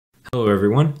Hello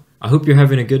everyone, I hope you're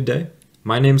having a good day.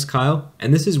 My name's Kyle,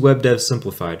 and this is Web Dev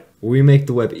Simplified, where we make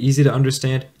the web easy to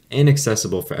understand and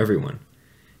accessible for everyone.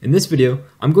 In this video,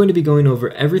 I'm going to be going over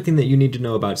everything that you need to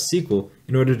know about SQL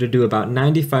in order to do about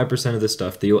 95% of the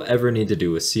stuff that you'll ever need to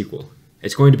do with SQL.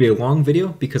 It's going to be a long video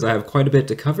because I have quite a bit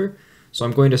to cover, so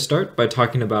I'm going to start by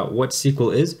talking about what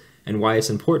SQL is and why it's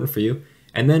important for you,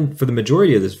 and then for the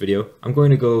majority of this video, I'm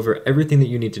going to go over everything that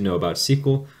you need to know about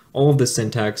SQL, all of the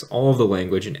syntax, all of the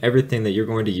language, and everything that you're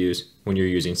going to use when you're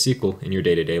using SQL in your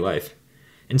day-to-day life.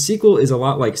 And SQL is a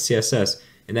lot like CSS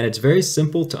in that it's very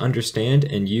simple to understand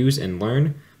and use and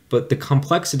learn, but the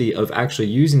complexity of actually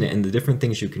using it and the different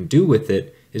things you can do with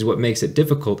it is what makes it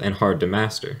difficult and hard to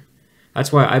master.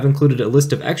 That's why I've included a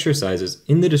list of exercises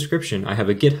in the description. I have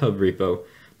a GitHub repo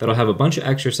that'll have a bunch of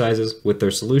exercises with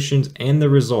their solutions and their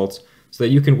results so that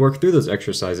you can work through those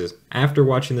exercises after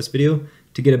watching this video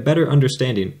to get a better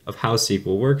understanding of how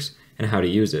SQL works and how to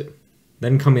use it.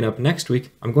 Then coming up next week,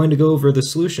 I'm going to go over the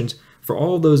solutions for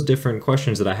all of those different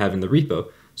questions that I have in the repo,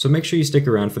 so make sure you stick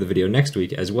around for the video next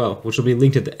week as well, which will be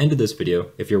linked at the end of this video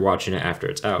if you're watching it after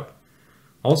it's out.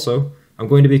 Also, I'm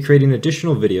going to be creating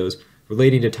additional videos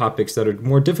relating to topics that are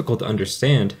more difficult to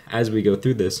understand as we go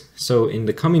through this, so in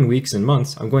the coming weeks and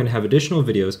months, I'm going to have additional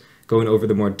videos going over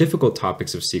the more difficult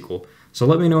topics of SQL. So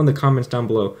let me know in the comments down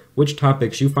below which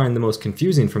topics you find the most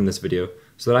confusing from this video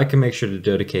so that I can make sure to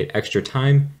dedicate extra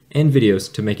time and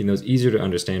videos to making those easier to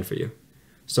understand for you.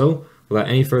 So without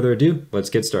any further ado, let's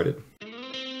get started.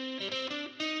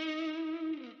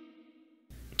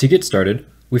 To get started,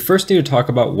 we first need to talk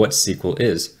about what SQL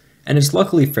is, and it's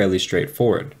luckily fairly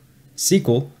straightforward.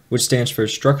 SQL, which stands for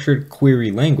Structured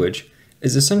Query Language,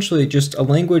 is essentially just a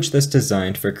language that's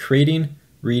designed for creating,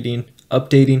 reading,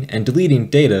 updating, and deleting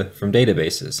data from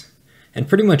databases. And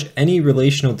pretty much any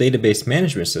relational database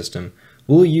management system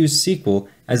will use SQL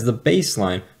as the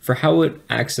baseline for how it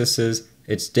accesses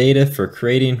its data for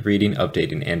creating, reading,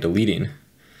 updating, and deleting.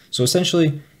 So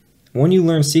essentially, when you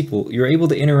learn SQL, you're able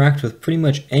to interact with pretty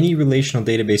much any relational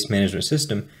database management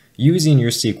system using your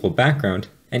SQL background,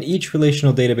 and each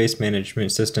relational database management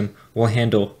system will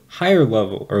handle higher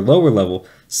level or lower level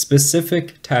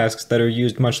specific tasks that are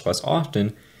used much less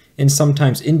often in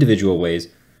sometimes individual ways,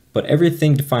 but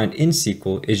everything defined in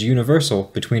SQL is universal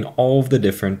between all of the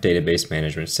different database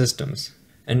management systems.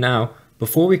 And now,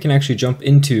 before we can actually jump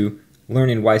into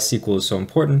learning why SQL is so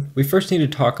important, we first need to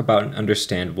talk about and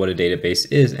understand what a database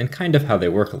is and kind of how they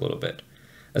work a little bit.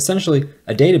 Essentially,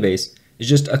 a database is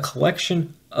just a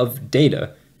collection of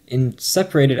data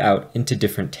separated out into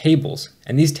different tables.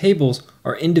 And these tables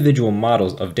are individual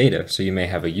models of data. So you may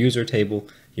have a user table,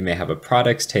 you may have a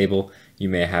products table, you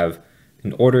may have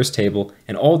an orders table,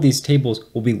 and all these tables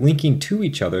will be linking to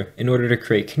each other in order to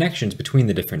create connections between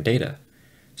the different data.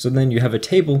 So then you have a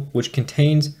table which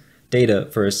contains data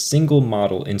for a single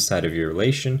model inside of your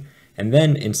relation, and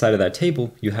then inside of that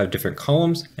table you have different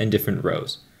columns and different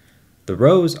rows. The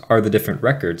rows are the different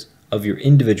records of your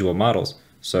individual models.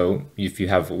 So if you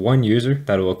have one user,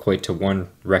 that will equate to one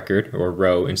record or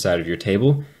row inside of your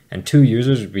table, and two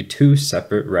users would be two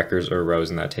separate records or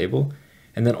rows in that table.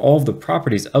 And then all of the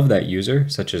properties of that user,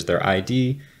 such as their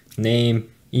ID, name,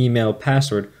 email,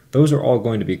 password, those are all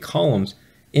going to be columns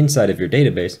inside of your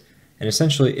database. And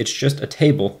essentially, it's just a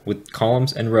table with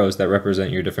columns and rows that represent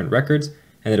your different records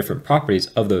and the different properties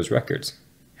of those records.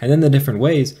 And then the different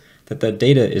ways that the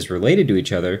data is related to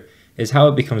each other is how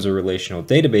it becomes a relational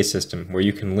database system where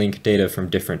you can link data from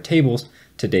different tables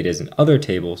to data in other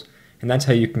tables, and that's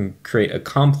how you can create a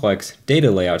complex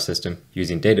data layout system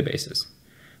using databases.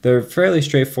 They're fairly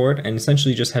straightforward and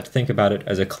essentially just have to think about it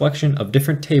as a collection of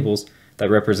different tables that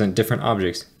represent different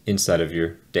objects inside of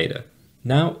your data.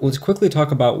 Now, let's quickly talk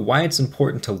about why it's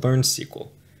important to learn SQL.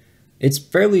 It's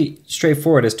fairly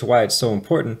straightforward as to why it's so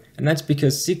important, and that's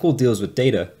because SQL deals with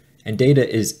data, and data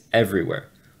is everywhere.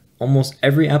 Almost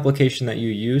every application that you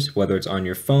use, whether it's on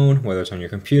your phone, whether it's on your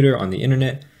computer, on the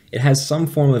internet, it has some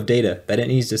form of data that it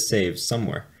needs to save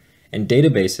somewhere. And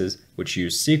databases, which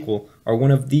use SQL, are one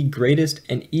of the greatest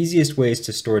and easiest ways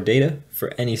to store data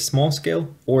for any small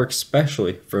scale or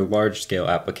especially for large scale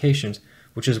applications,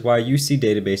 which is why you see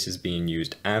databases being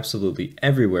used absolutely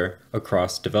everywhere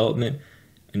across development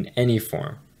in any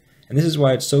form. And this is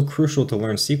why it's so crucial to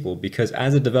learn SQL, because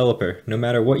as a developer, no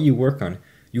matter what you work on,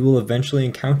 you will eventually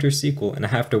encounter SQL and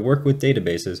have to work with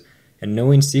databases, and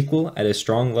knowing SQL at a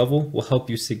strong level will help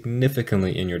you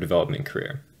significantly in your development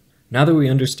career. Now that we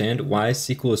understand why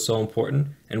SQL is so important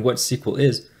and what SQL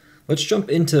is, let's jump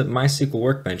into MySQL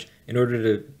Workbench in order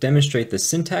to demonstrate the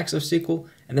syntax of SQL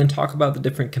and then talk about the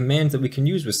different commands that we can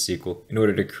use with SQL in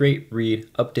order to create,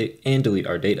 read, update, and delete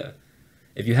our data.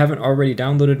 If you haven't already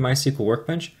downloaded MySQL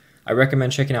Workbench, I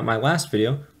recommend checking out my last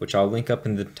video, which I'll link up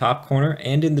in the top corner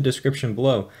and in the description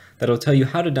below, that'll tell you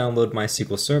how to download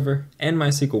MySQL Server and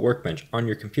MySQL Workbench on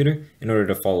your computer in order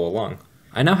to follow along.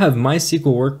 I now have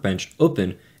MySQL Workbench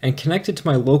open and connected to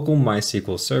my local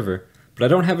MySQL server, but I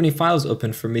don't have any files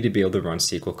open for me to be able to run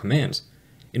SQL commands.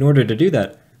 In order to do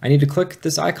that, I need to click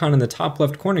this icon in the top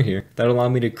left corner here that'll allow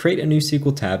me to create a new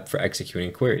SQL tab for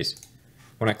executing queries.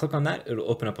 When I click on that, it'll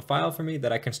open up a file for me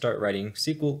that I can start writing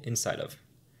SQL inside of.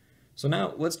 So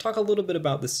now let's talk a little bit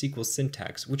about the SQL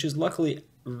syntax, which is luckily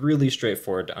really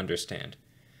straightforward to understand.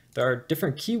 There are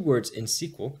different keywords in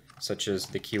SQL, such as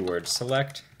the keyword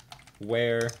select,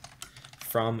 where,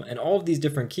 from, and all of these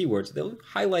different keywords. They'll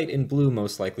highlight in blue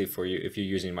most likely for you if you're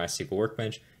using MySQL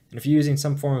Workbench, and if you're using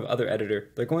some form of other editor,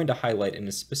 they're going to highlight in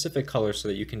a specific color so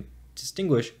that you can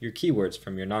distinguish your keywords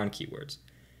from your non-keywords.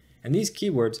 And these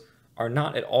keywords are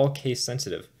not at all case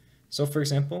sensitive. So for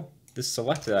example, this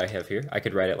select that I have here, I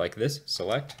could write it like this,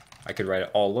 select. I could write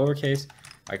it all lowercase.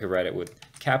 I could write it with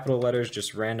capital letters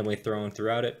just randomly thrown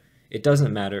throughout it. It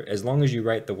doesn't matter. As long as you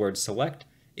write the word select,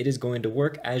 it is going to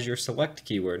work as your select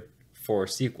keyword for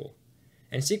SQL.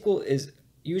 And SQL is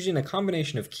using a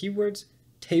combination of keywords,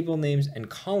 table names, and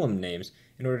column names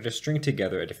in order to string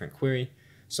together a different query.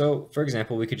 So for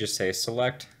example, we could just say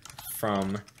select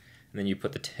from, and then you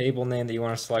put the table name that you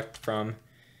want to select from,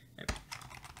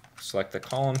 select the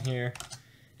column here,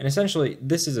 and essentially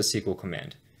this is a SQL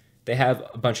command. They have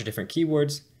a bunch of different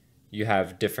keywords, you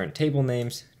have different table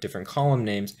names, different column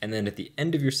names, and then at the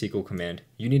end of your SQL command,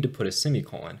 you need to put a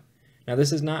semicolon. Now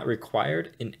this is not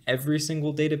required in every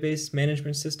single database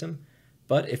management system,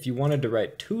 but if you wanted to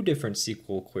write two different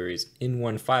SQL queries in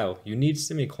one file, you need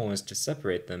semicolons to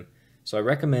separate them. So I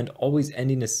recommend always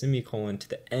ending a semicolon to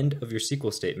the end of your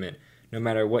SQL statement, no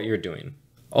matter what you're doing.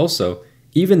 Also,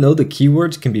 even though the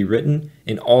keywords can be written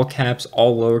in all caps,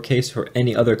 all lowercase, or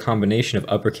any other combination of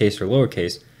uppercase or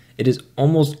lowercase, it is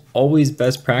almost always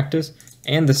best practice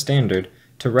and the standard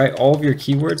to write all of your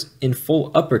keywords in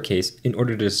full uppercase in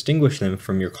order to distinguish them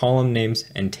from your column names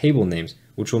and table names,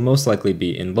 which will most likely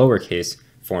be in lowercase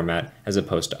format as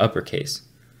opposed to uppercase.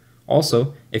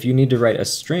 Also, if you need to write a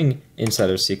string inside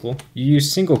of SQL, you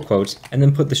use single quotes and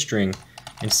then put the string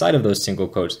inside of those single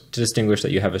quotes to distinguish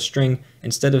that you have a string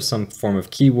instead of some form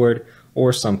of keyword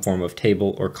or some form of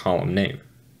table or column name.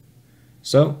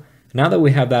 So now that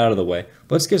we have that out of the way,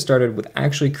 let's get started with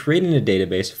actually creating a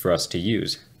database for us to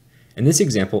use. In this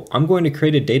example, I'm going to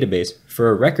create a database for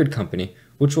a record company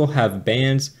which will have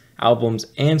bands, albums,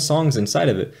 and songs inside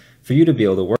of it for you to be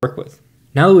able to work with.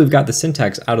 Now that we've got the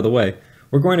syntax out of the way,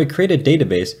 we're going to create a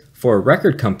database for a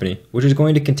record company which is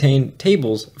going to contain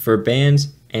tables for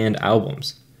bands and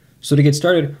albums. So to get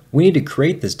started, we need to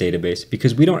create this database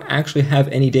because we don't actually have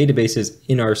any databases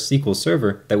in our SQL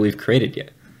server that we've created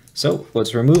yet. So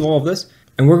let's remove all of this,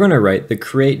 and we're going to write the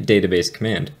create database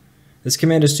command. This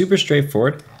command is super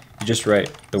straightforward. You just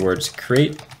write the words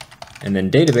create and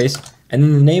then database and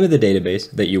then the name of the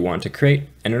database that you want to create.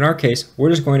 And in our case, we're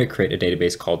just going to create a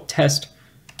database called test.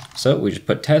 So we just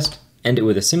put test, end it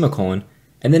with a semicolon,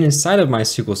 and then inside of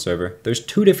MySQL server, there's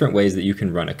two different ways that you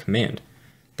can run a command.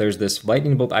 There's this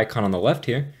lightning bolt icon on the left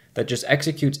here that just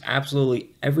executes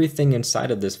absolutely everything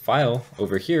inside of this file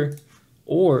over here,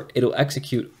 or it'll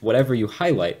execute whatever you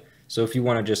highlight. So if you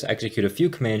want to just execute a few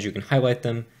commands, you can highlight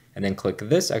them and then click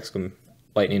this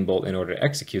lightning bolt in order to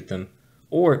execute them.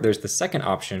 Or there's the second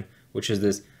option, which is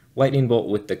this lightning bolt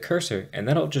with the cursor, and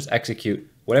that'll just execute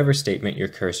whatever statement your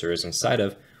cursor is inside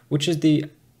of, which is the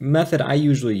method I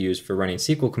usually use for running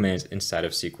SQL commands inside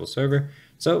of SQL Server.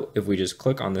 So if we just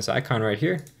click on this icon right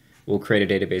here, we'll create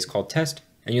a database called test,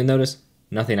 and you'll notice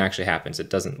nothing actually happens. It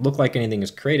doesn't look like anything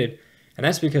is created, and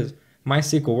that's because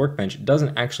MySQL Workbench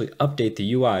doesn't actually update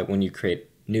the UI when you create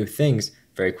new things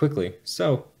very quickly.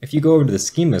 So if you go over to the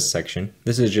schemas section,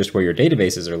 this is just where your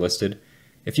databases are listed.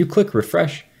 If you click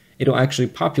refresh, it'll actually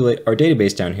populate our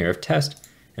database down here of test,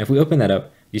 and if we open that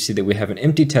up, you see that we have an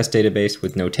empty test database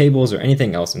with no tables or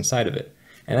anything else inside of it.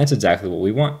 And that's exactly what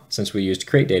we want, since we used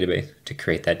create database to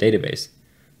create that database.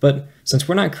 But since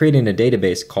we're not creating a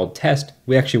database called test,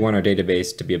 we actually want our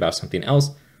database to be about something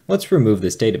else. Let's remove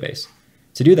this database.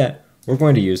 To do that, we're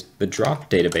going to use the drop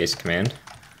database command.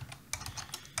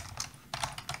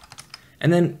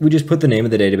 And then we just put the name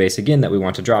of the database again that we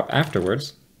want to drop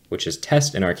afterwards, which is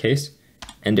test in our case,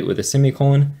 end it with a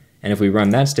semicolon, and if we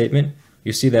run that statement,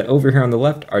 you see that over here on the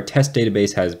left, our test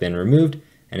database has been removed,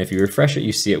 and if you refresh it,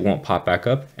 you see it won't pop back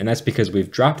up, and that's because we've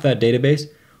dropped that database,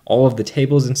 all of the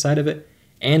tables inside of it,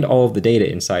 and all of the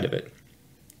data inside of it.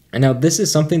 And now this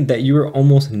is something that you are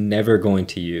almost never going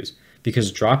to use,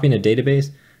 because dropping a database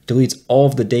deletes all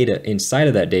of the data inside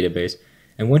of that database.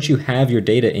 And once you have your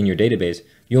data in your database,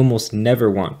 you almost never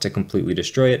want to completely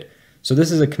destroy it. So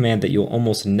this is a command that you'll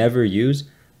almost never use,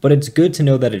 but it's good to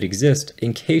know that it exists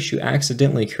in case you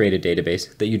accidentally create a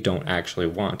database that you don't actually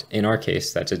want. In our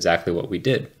case, that's exactly what we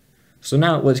did. So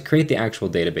now let's create the actual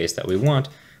database that we want,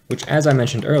 which, as I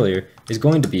mentioned earlier, is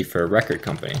going to be for a record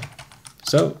company.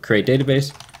 So create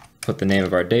database, put the name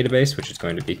of our database, which is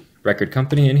going to be record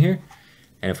company, in here.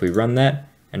 And if we run that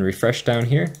and refresh down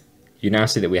here, you now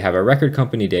see that we have our record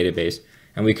company database,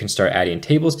 and we can start adding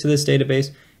tables to this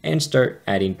database and start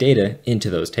adding data into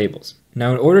those tables.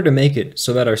 Now, in order to make it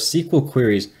so that our SQL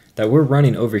queries that we're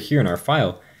running over here in our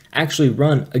file actually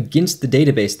run against the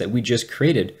database that we just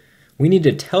created, we need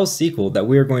to tell SQL that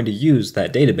we are going to use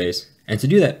that database. And to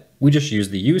do that, we just use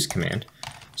the use command.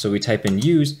 So we type in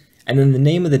use and then the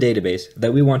name of the database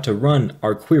that we want to run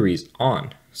our queries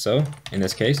on. So in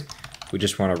this case, we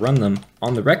just want to run them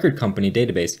on the record company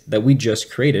database that we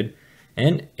just created.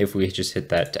 And if we just hit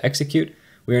that to execute,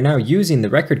 we are now using the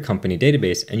record company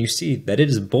database, and you see that it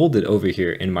is bolded over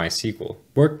here in MySQL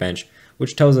workbench,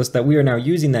 which tells us that we are now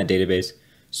using that database.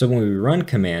 So when we run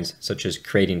commands such as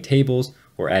creating tables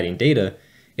or adding data,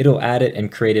 it'll add it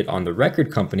and create it on the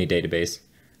record company database.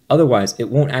 Otherwise, it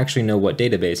won't actually know what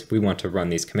database we want to run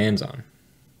these commands on.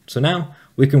 So now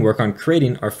we can work on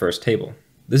creating our first table.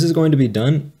 This is going to be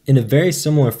done in a very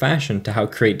similar fashion to how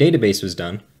create database was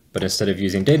done, but instead of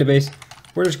using database,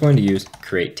 we're just going to use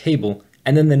create table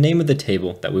and then the name of the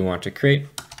table that we want to create.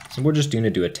 So we're just going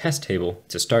to do a test table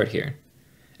to start here.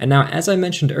 And now, as I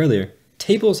mentioned earlier,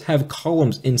 tables have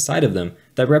columns inside of them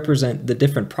that represent the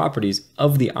different properties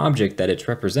of the object that it's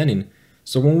representing.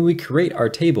 So when we create our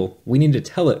table, we need to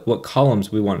tell it what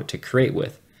columns we want it to create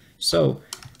with. So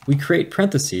we create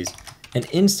parentheses, and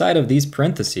inside of these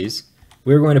parentheses,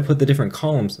 we're going to put the different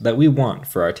columns that we want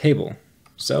for our table.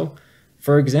 So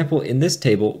for example, in this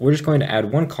table, we're just going to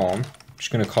add one column. I'm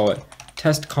just going to call it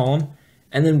test column,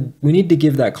 and then we need to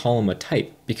give that column a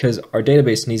type because our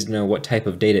database needs to know what type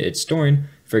of data it's storing.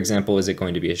 For example, is it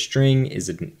going to be a string? Is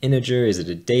it an integer? Is it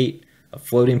a date? A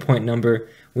floating point number?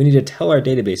 We need to tell our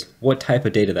database what type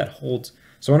of data that holds.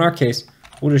 So in our case,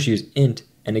 we'll just use int.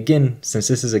 And again, since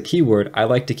this is a keyword, I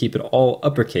like to keep it all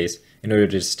uppercase in order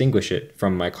to distinguish it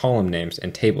from my column names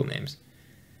and table names.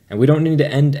 And we don't need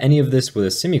to end any of this with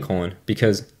a semicolon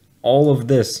because all of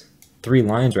this 3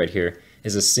 lines right here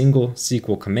is a single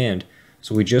SQL command.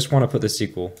 So we just want to put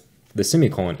the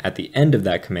semicolon at the end of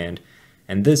that command.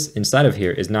 And this inside of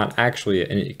here is not actually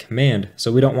a command,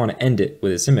 so we don't want to end it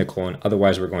with a semicolon,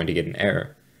 otherwise we're going to get an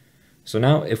error. So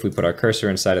now if we put our cursor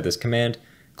inside of this command,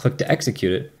 click to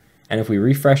execute it, and if we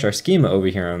refresh our schema over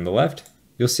here on the left,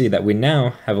 you'll see that we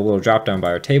now have a little drop down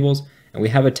by our tables, and we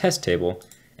have a test table,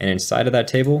 and inside of that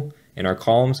table, in our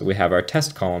columns, we have our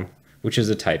test column, which is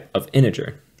a type of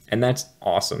integer, and that's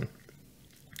awesome.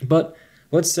 But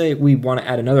let's say we want to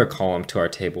add another column to our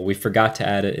table. We forgot to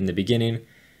add it in the beginning,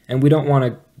 and we don't want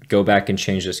to go back and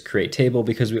change this create table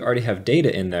because we already have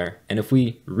data in there, and if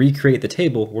we recreate the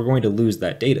table, we're going to lose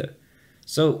that data.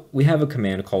 So we have a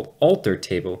command called alter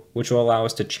table, which will allow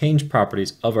us to change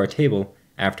properties of our table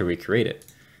after we create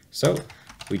it. So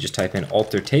we just type in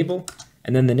alter table,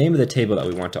 and then the name of the table that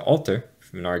we want to alter.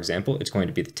 In our example, it's going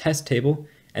to be the test table,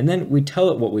 and then we tell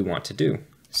it what we want to do.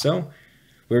 So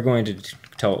we're going to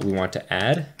tell it we want to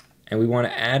add, and we want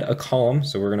to add a column,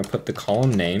 so we're going to put the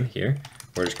column name here.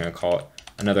 We're just going to call it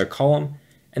another column,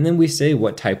 and then we say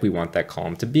what type we want that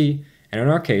column to be, and in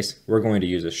our case, we're going to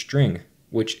use a string,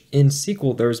 which in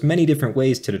SQL, there's many different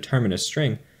ways to determine a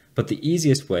string, but the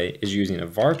easiest way is using a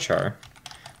varchar,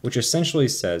 which essentially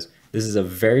says this is a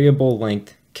variable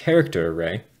length character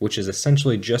array, which is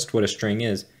essentially just what a string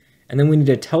is, and then we need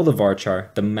to tell the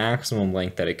varchar the maximum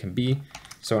length that it can be.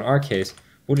 So in our case,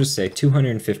 we'll just say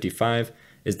 255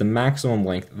 is the maximum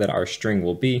length that our string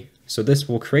will be. So this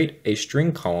will create a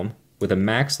string column with a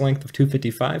max length of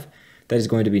 255 that is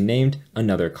going to be named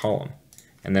another column.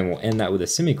 And then we'll end that with a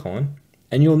semicolon.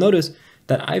 And you'll notice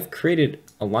that I've created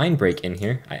a line break in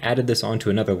here. I added this onto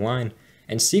another line,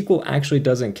 and SQL actually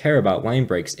doesn't care about line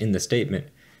breaks in the statement.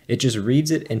 It just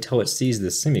reads it until it sees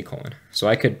this semicolon. So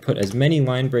I could put as many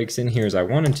line breaks in here as I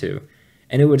wanted to,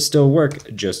 and it would still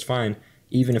work just fine,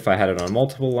 even if I had it on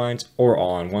multiple lines or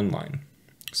all on one line.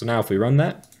 So now if we run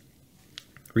that,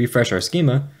 refresh our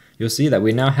schema, you'll see that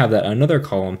we now have that another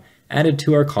column added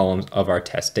to our columns of our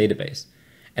test database.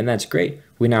 And that's great.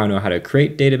 We now know how to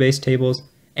create database tables,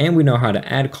 and we know how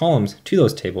to add columns to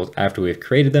those tables after we've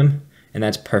created them, and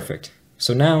that's perfect.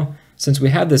 So now, since we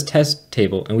have this test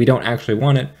table and we don't actually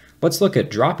want it, let's look at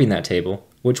dropping that table,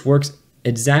 which works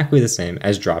exactly the same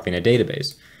as dropping a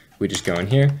database. we just go in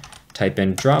here, type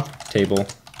in drop table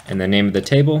and the name of the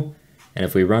table, and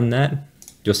if we run that,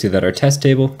 you'll see that our test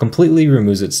table completely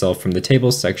removes itself from the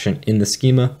tables section in the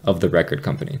schema of the record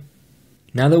company.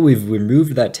 Now that we've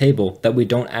removed that table that we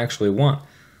don't actually want,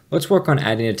 let's work on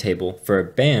adding a table for a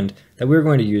band that we're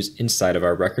going to use inside of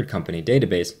our record company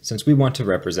database, since we want to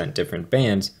represent different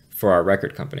bands for our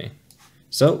record company.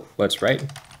 So let's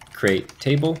write create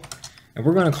table, and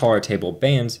we're going to call our table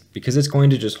bands because it's going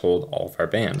to just hold all of our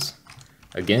bands.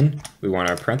 Again, we want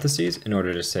our parentheses in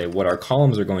order to say what our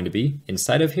columns are going to be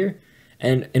inside of here.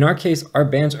 And in our case, our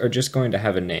bands are just going to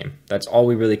have a name. That's all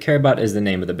we really care about, is the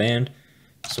name of the band.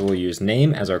 So we'll use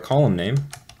name as our column name.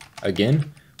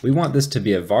 Again, we want this to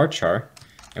be a varchar,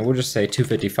 and we'll just say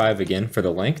 255 again for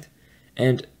the length.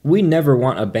 And we never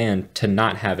want a band to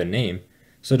not have a name.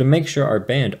 So to make sure our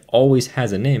band always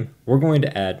has a name, we're going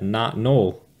to add not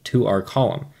null to our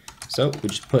column. So we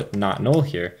just put not null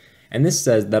here. And this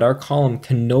says that our column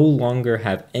can no longer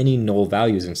have any null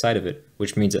values inside of it,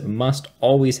 which means it must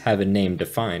always have a name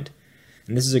defined.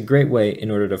 And this is a great way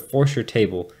in order to force your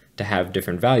table to have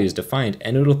different values defined,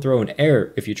 and it'll throw an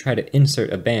error if you try to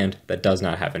insert a band that does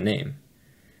not have a name.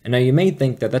 And now you may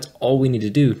think that that's all we need to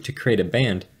do to create a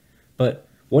band, but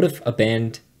what if a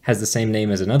band has the same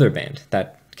name as another band?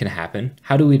 That can happen.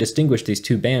 How do we distinguish these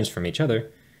two bands from each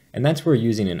other? And that's where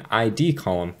using an ID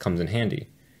column comes in handy.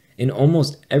 In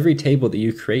almost every table that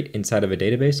you create inside of a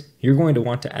database, you're going to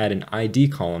want to add an ID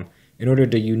column in order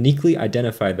to uniquely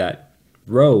identify that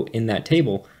row in that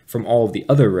table from all of the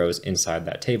other rows inside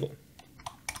that table.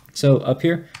 So up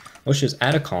here, let's just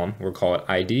add a column. We'll call it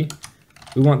ID.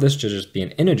 We want this to just be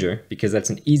an integer because that's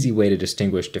an easy way to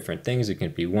distinguish different things. It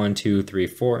can be 1, 2, 3,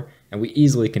 4, and we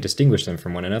easily can distinguish them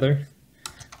from one another.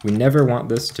 We never want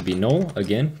this to be null,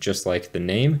 again, just like the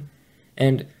name.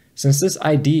 And since this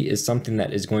ID is something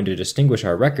that is going to distinguish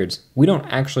our records, we don't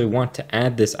actually want to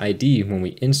add this ID when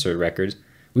we insert records.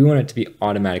 We want it to be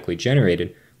automatically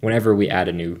generated whenever we add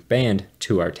a new band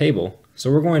to our table.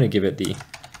 So we're going to give it the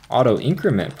auto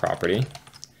increment property.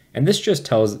 And this just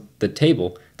tells the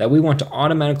table that we want to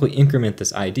automatically increment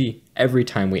this ID every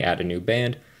time we add a new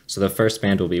band. So the first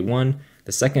band will be 1,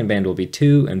 the second band will be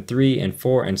 2 and 3 and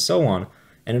 4 and so on.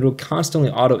 And it will constantly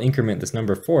auto increment this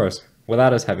number for us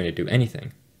without us having to do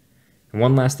anything. And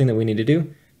one last thing that we need to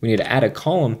do, we need to add a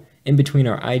column in between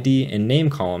our ID and name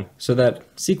column so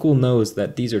that SQL knows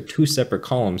that these are two separate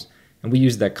columns, and we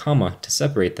use that comma to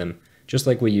separate them, just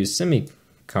like we use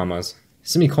semicolons,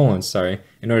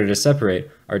 in order to separate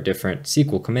our different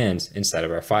SQL commands inside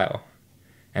of our file.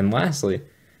 And lastly,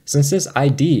 since this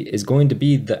ID is going to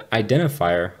be the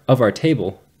identifier of our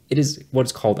table, it is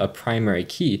what's called a primary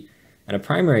key. And a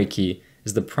primary key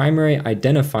is the primary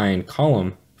identifying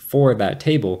column for that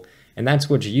table, and that's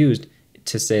what's used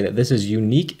to say that this is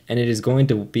unique, and it is going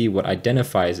to be what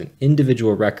identifies an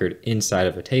individual record inside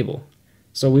of a table.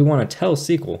 So we want to tell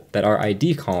SQL that our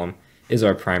ID column is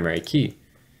our primary key.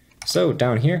 So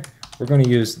down here, we're going to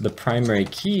use the primary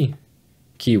key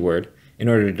keyword in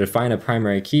order to define a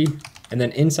primary key, and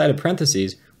then inside of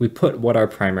parentheses, we put what our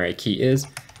primary key is,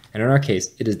 and in our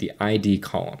case, it is the ID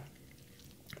column.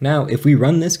 Now, if we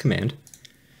run this command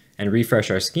and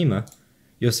refresh our schema,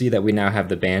 you'll see that we now have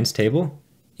the bands table.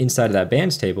 Inside of that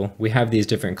bands table, we have these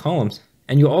different columns,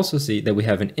 and you'll also see that we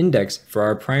have an index for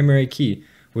our primary key,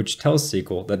 which tells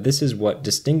SQL that this is what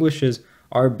distinguishes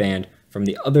our band from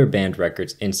the other band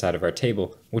records inside of our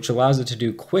table, which allows it to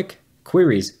do quick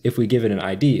queries. If we give it an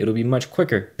ID, it'll be much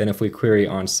quicker than if we query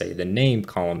on, say, the name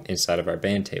column inside of our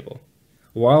band table.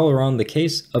 While we're on the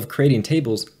case of creating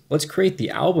tables, let's create the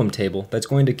album table that's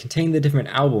going to contain the different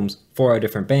albums for our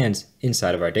different bands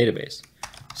inside of our database.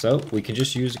 So we can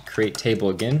just use create table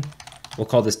again. We'll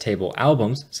call this table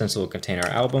albums since it will contain our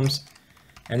albums.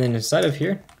 And then inside of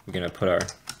here, we're going to put our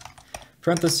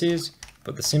parentheses,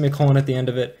 put the semicolon at the end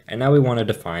of it, and now we want to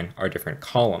define our different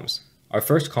columns. Our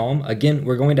first column, again,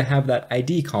 we're going to have that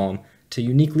ID column to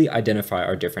uniquely identify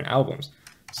our different albums.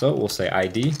 So we'll say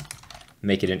ID,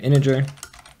 make it an integer,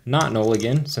 not null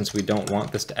again, since we don't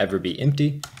want this to ever be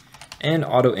empty, and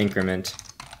auto increment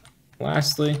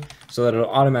lastly, so that it'll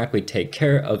automatically take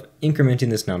care of incrementing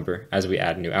this number as we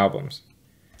add new albums.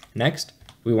 Next,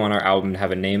 we want our album to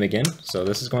have a name again, so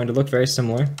this is going to look very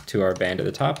similar to our band at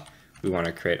the top. We want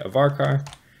to create a varchar.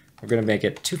 We're going to make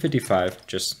it 255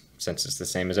 just since it's the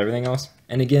same as everything else.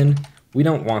 And again, we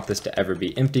don't want this to ever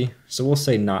be empty, so we'll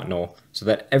say not null so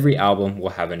that every album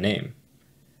will have a name.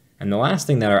 And the last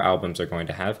thing that our albums are going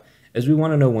to have is we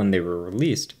want to know when they were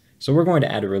released. So we're going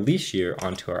to add a release year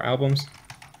onto our albums.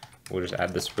 We'll just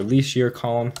add this release year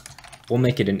column. We'll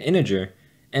make it an integer,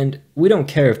 And we don't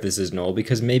care if this is null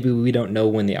because maybe we don't know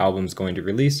when the album's going to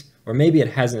release, or maybe it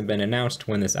hasn't been announced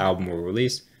when this album will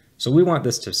release. So we want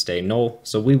this to stay null,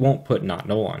 so we won't put not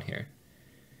null on here.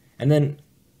 And then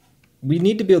we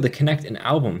need to be able to connect an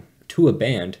album to a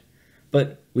band,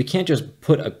 but we can't just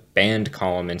put a band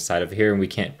column inside of here and we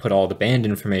can't put all the band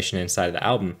information inside of the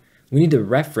album. We need to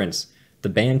reference the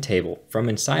band table from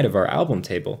inside of our album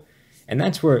table. And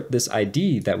that's where this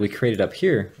ID that we created up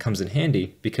here comes in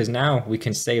handy, because now we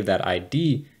can save that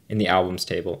ID in the albums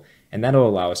table, and that'll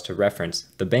allow us to reference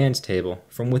the bands table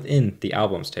from within the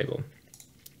albums table.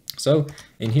 So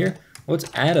in here,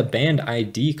 let's add a band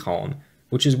ID column,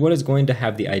 which is what is going to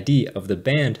have the ID of the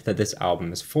band that this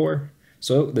album is for.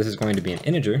 So this is going to be an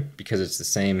integer because it's the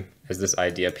same as this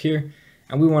ID up here,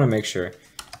 and we want to make sure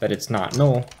that it's not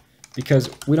null because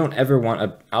we don't ever want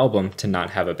an album to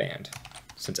not have a band,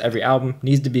 since every album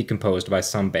needs to be composed by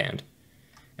some band.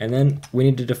 And then we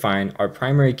need to define our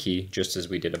primary key just as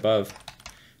we did above.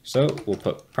 So we'll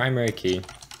put primary key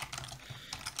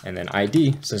and then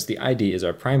ID, since the ID is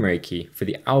our primary key for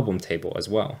the album table as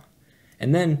well.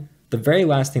 And then the very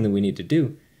last thing that we need to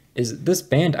do is this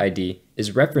band ID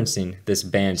is referencing this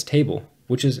band's table,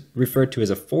 which is referred to as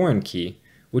a foreign key,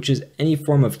 which is any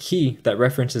form of key that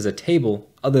references a table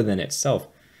other than itself.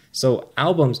 So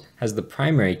albums has the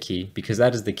primary key because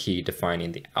that is the key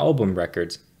defining the album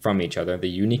records from each other, the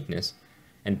uniqueness.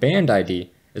 And band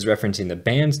ID is referencing the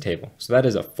bands table. So that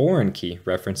is a foreign key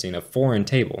referencing a foreign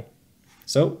table.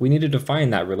 So we need to define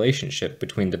that relationship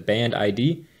between the band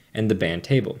ID and the band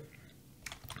table.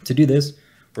 To do this,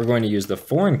 we're going to use the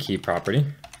foreign key property.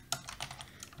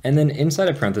 And then inside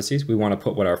of parentheses, we want to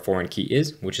put what our foreign key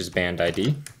is, which is band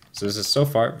ID. So this is so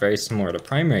far very similar to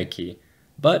primary key,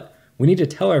 but we need to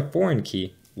tell our foreign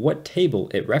key what table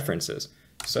it references.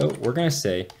 So we're going to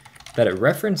say that it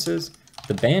references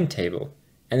the band table,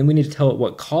 and then we need to tell it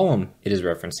what column it is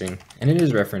referencing, and it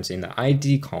is referencing the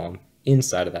ID column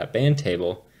inside of that band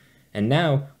table. And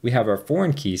now we have our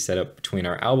foreign key set up between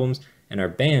our albums and our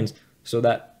bands so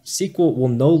that SQL will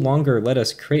no longer let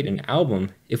us create an album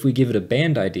if we give it a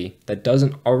band ID that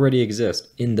doesn't already exist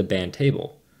in the band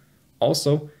table.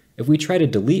 Also, if we try to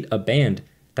delete a band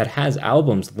that has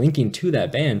albums linking to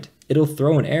that band, it'll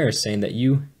throw an error saying that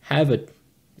you have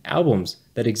albums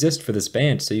that exist for this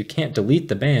band, so you can't delete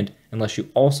the band unless you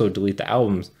also delete the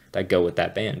albums that go with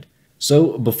that band.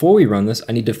 So before we run this,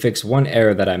 I need to fix one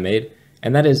error that I made,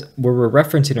 and that is where we're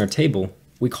referencing our table.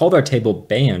 We called our table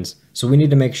bands, so we need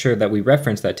to make sure that we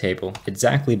reference that table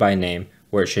exactly by name,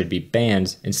 where it should be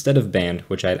bands instead of band,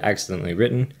 which I had accidentally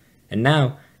written. And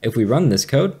now, if we run this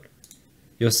code,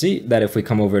 you'll see that if we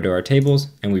come over to our tables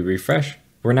and we refresh,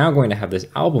 we're now going to have this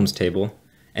albums table,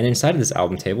 and inside of this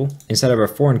album table, inside of our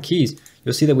foreign keys,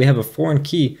 you'll see that we have a foreign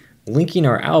key linking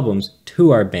our albums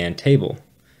to our band table.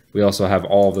 We also have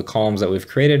all of the columns that we've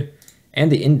created, and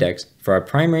the index for our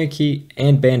primary key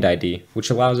and band ID, which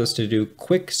allows us to do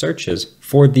quick searches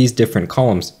for these different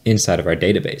columns inside of our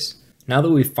database. Now that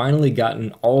we've finally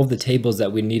gotten all of the tables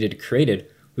that we needed created,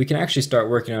 we can actually start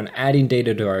working on adding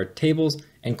data to our tables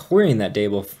and querying that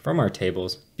table from our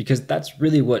tables, because that's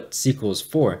really what SQL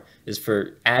is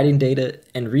for adding data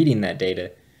and reading that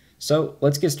data. So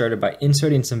let's get started by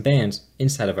inserting some bands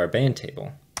inside of our band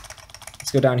table.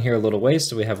 Let's go down here a little ways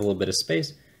so we have a little bit of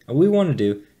space. And what we want to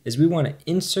do is we want to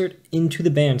insert into the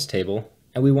bands table,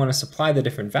 and we want to supply the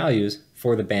different values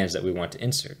for the bands that we want to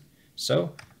insert.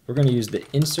 So we're going to use the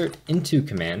insert into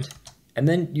command, and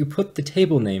then you put the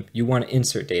table name you want to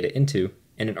insert data into,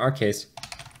 and in our case,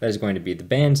 that is going to be the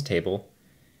bands table.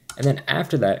 And then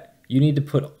after that, you need to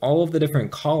put all of the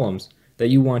different columns that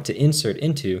you want to insert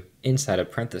into inside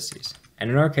of parentheses.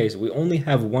 And in our case, we only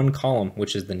have one column,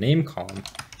 which is the name column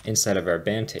inside of our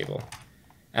band table.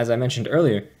 As I mentioned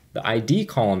earlier, the ID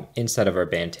column inside of our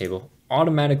band table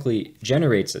automatically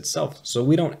generates itself, so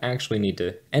we don't actually need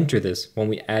to enter this when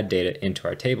we add data into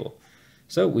our table.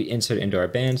 So we insert into our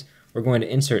bands, we're going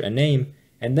to insert a name,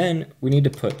 and then we need to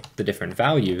put the different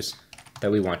values that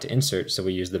we want to insert. So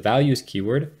we use the values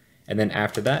keyword, and then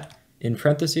after that, in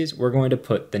parentheses, we're going to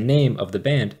put the name of the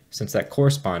band, since that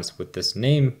corresponds with this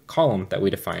name column that we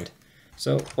defined.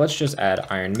 So let's just add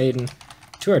Iron Maiden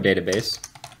to our database,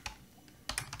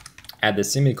 add the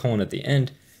semicolon at the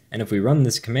end, and if we run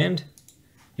this command,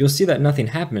 you'll see that nothing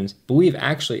happens, but we've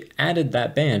actually added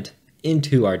that band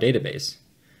into our database.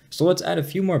 So let's add a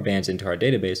few more bands into our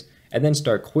database and then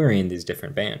start querying these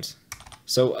different bands.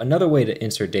 So another way to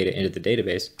insert data into the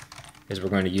database is we're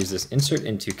going to use this insert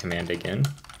into command again,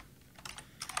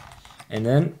 and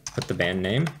then put the band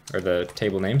name, or the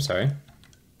table name, sorry,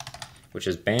 which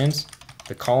is bands,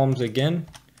 the columns again,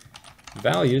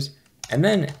 values, And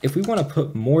then if we want to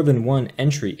put more than one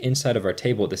entry inside of our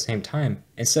table at the same time,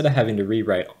 instead of having to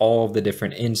rewrite all of the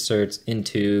different inserts,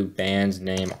 into, bands,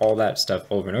 name, all that stuff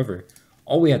over and over,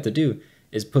 all we have to do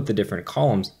is put the different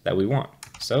columns that we want.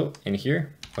 So in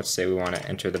here, let's say we want to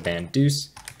enter the band deuce.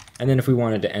 And then if we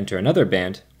wanted to enter another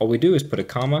band, all we do is put a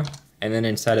comma, and then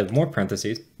inside of more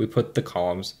parentheses, we put the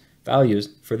columns values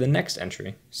for the next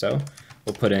entry. So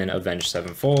we'll put in avenge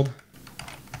sevenfold.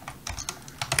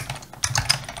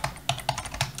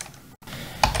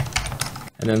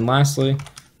 And then lastly,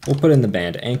 we'll put in the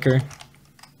band anchor,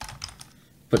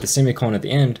 put the semicolon at the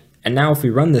end, and now if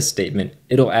we run this statement,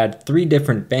 it'll add 3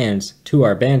 different bands to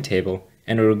our band table,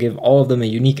 and it'll give all of them a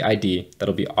unique ID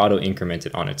that'll be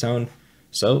auto-incremented on its own.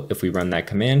 So if we run that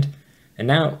command, and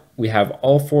now we have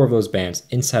all 4 of those bands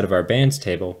inside of our bands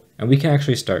table, and we can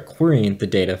actually start querying the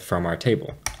data from our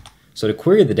table. So to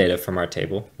query the data from our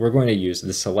table, we're going to use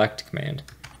the select command.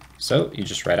 So you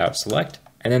just write out select,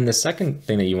 and then the second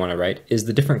thing that you want to write is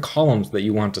the different columns that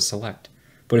you want to select.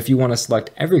 But if you want to select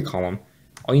every column,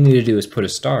 all you need to do is put a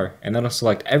star, and that'll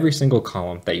select every single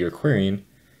column that you're querying.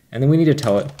 And then we need to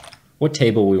tell it what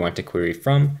table we want to query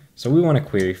from. So we want to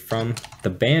query from the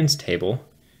bands table.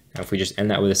 Now if we just end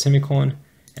that with a semicolon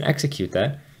and execute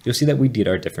that, you'll see that we did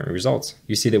our different results.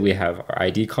 You see that we have our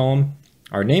ID column,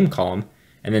 our name column,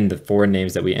 and then the 4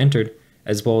 names that we entered,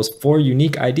 as well as 4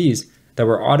 unique IDs that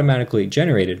were automatically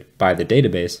generated by the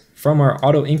database from our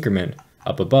auto increment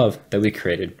up above that we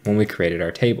created when we created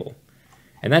our table.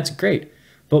 And that's great.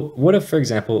 But what if, for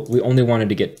example, we only wanted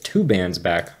to get 2 bands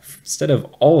back instead of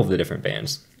all of the different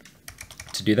bands?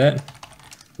 To do that,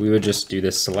 we would just do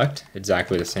this select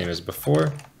exactly the same as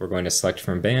before. We're going to select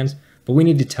from bands, but we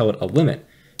need to tell it a limit.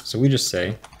 So we just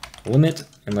say limit,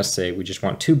 and let's say we just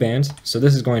want 2 bands. So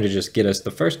this is going to just get us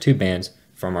the first 2 bands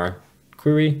from our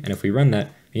query. And if we run that,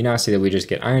 you now see that we just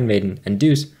get Iron Maiden and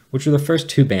Deuce, which are the first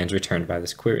 2 bands returned by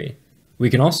this query. We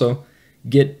can also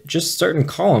get just certain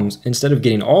columns instead of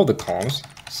getting all the columns.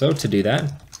 So to do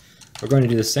that, we're going to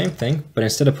do the same thing, but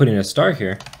instead of putting a star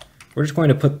here, we're just going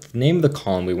to put the name of the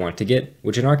column we want to get,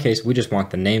 which in our case, we just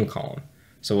want the name column.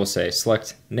 So we'll say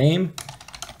select name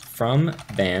from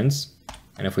bands,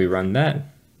 and if we run that,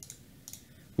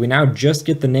 we now just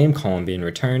get the name column being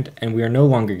returned, and we are no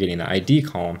longer getting the ID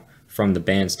column from the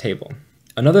bands table.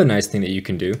 Another nice thing that you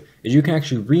can do is you can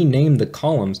actually rename the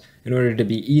columns in order to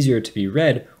be easier to be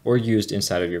read or used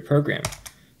inside of your program.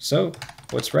 So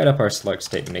let's write up our select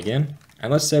statement again,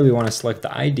 and let's say we want to select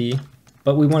the ID,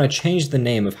 but we want to change the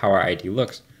name of how our ID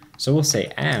looks. So we'll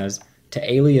say as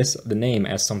to alias the name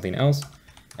as something else,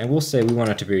 and we'll say we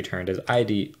want it to be returned as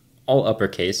ID all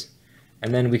uppercase,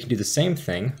 and then we can do the same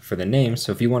thing for the name.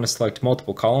 So if you want to select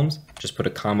multiple columns, just put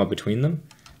a comma between them.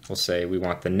 We'll say we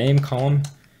want the name column,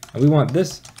 and we want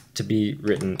this to be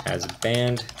written as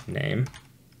band name.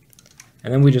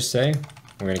 And then we just say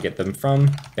we're going to get them from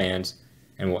bands,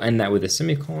 and we'll end that with a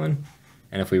semicolon.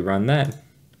 And if we run that,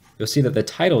 you'll see that the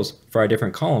titles for our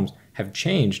different columns have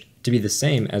changed to be the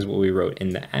same as what we wrote in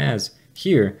the as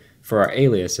here for our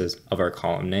aliases of our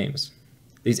column names.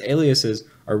 These aliases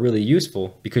are really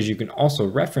useful because you can also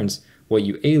reference what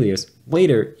you alias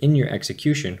later in your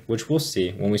execution, which we'll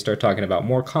see when we start talking about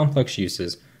more complex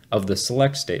uses of the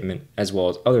select statement as well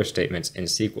as other statements in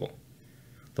SQL.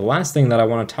 The last thing that I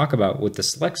want to talk about with the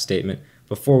select statement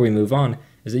before we move on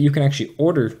is that you can actually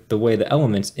order the way the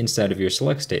elements inside of your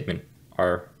select statement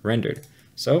are rendered.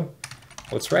 So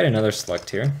let's write another select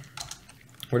here.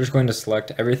 We're just going to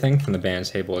select everything from the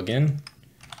bands table again.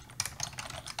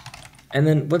 And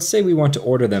then let's say we want to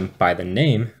order them by the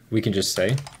name. We can just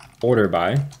say order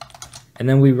by, and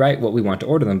then we write what we want to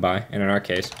order them by. And in our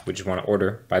case, we just want to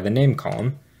order by the name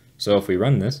column. So if we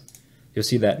run this, you'll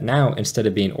see that now instead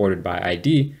of being ordered by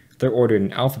ID, they're ordered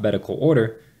in alphabetical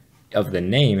order of the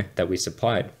name that we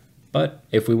supplied. But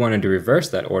if we wanted to reverse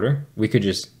that order, we could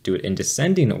just do it in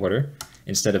descending order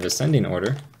instead of ascending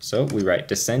order. So we write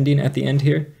descending at the end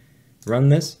here, run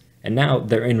this, and now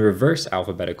they're in reverse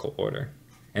alphabetical order.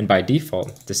 And by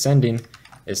default, descending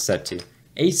is set to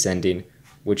ascending,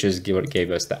 which is what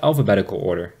gave us the alphabetical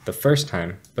order the first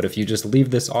time. But if you just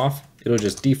leave this off, it'll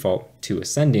just default to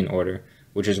ascending order,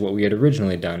 which is what we had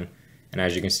originally done. And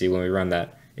as you can see, when we run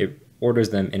that, it orders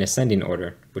them in ascending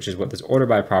order, which is what this order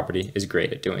by property is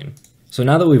great at doing. So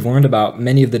now that we've learned about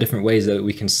many of the different ways that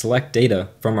we can select data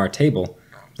from our table,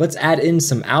 let's add in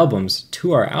some albums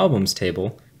to our albums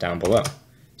table down below.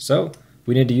 So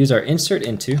we need to use our insert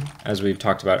into, as we've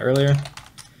talked about earlier,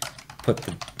 put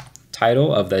the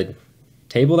title of the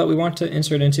table that we want to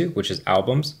insert into, which is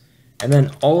albums, and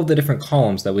then all of the different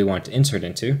columns that we want to insert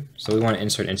into. So we want to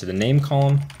insert into the name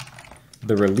column,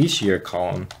 the release year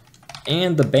column,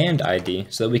 and the band ID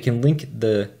so that we can link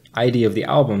the ID of the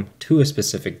album to a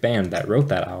specific band that wrote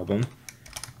that album.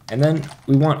 And then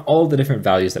we want all the different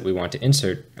values that we want to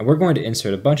insert, and we're going to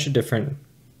insert a bunch of different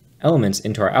elements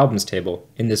into our albums table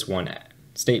in this one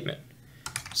statement.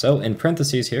 So in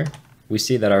parentheses here, we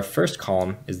see that our first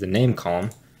column is the name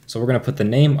column, so we're going to put the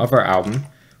name of our album,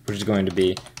 which is going to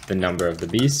be the number of the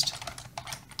beast.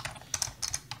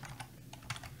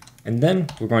 And then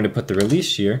we're going to put the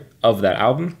release year of that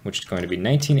album, which is going to be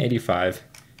 1985,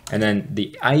 and then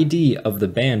the ID of the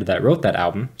band that wrote that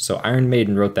album. So Iron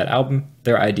Maiden wrote that album,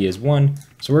 their ID is 1,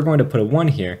 so we're going to put a 1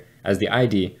 here as the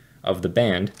ID of the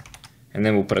band, and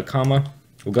then we'll put a comma.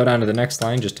 We'll go down to the next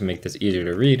line just to make this easier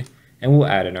to read, and we'll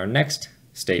add in our next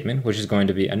statement, which is going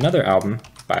to be another album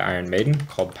by Iron Maiden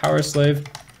called Power Slave.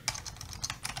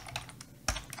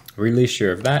 Release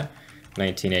year of that,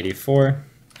 1984,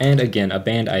 and again a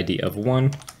band ID of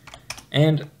 1,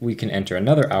 and we can enter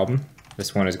another album.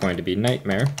 This one is going to be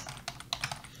Nightmare,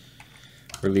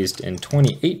 released in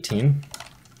 2018,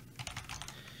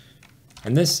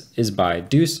 and this is by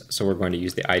Deuce, so we're going to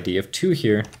use the ID of 2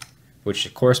 here,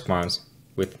 which corresponds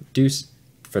with Deuce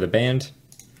for the band.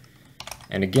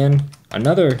 And again,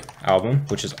 another album,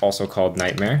 which is also called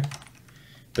Nightmare.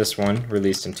 This one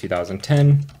released in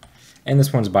 2010, and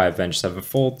this one's by Avenged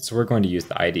Sevenfold, so we're going to use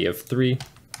the ID of 3.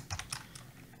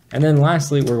 And then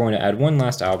lastly, we're going to add one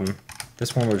last album.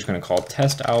 This one we're just going to call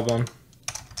Test Album.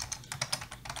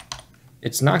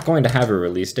 It's not going to have a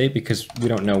release date because we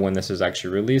don't know when this is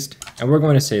actually released, and we're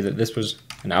going to say that this was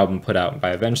an album put out by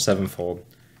Avenged Sevenfold,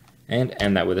 and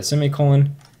end that with a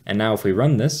semicolon. And now if we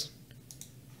run this,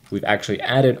 we've actually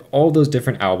added all those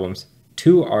different albums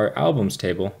to our albums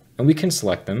table, and we can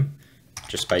select them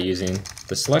just by using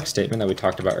the select statement that we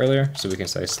talked about earlier. So we can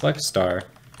say select star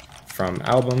from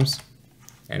albums,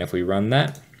 and if we run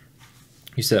that,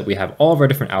 you see that we have all of our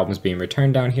different albums being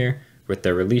returned down here with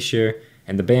their release year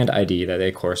and the band ID that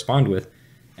they correspond with.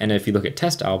 And if you look at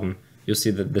test album, you'll see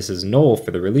that this is null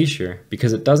for the release year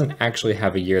because it doesn't actually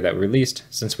have a year that released,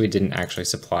 since we didn't actually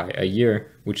supply a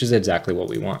year, which is exactly what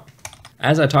we want.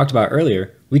 As I talked about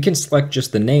earlier, we can select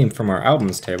just the name from our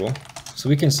albums table. So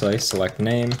we can say select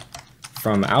name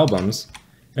from albums.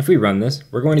 And if we run this,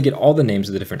 we're going to get all the names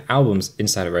of the different albums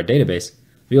inside of our database.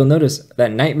 But you'll notice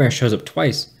that Nightmare shows up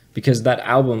twice because that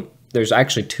album, there's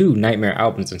actually 2 Nightmare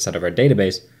albums inside of our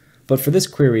database. But for this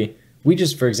query, we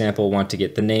just, for example, want to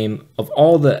get the name of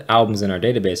all the albums in our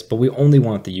database, but we only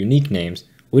want the unique names.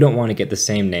 We don't want to get the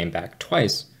same name back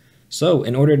twice. So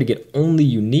in order to get only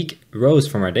unique rows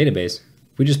from our database,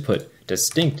 we just put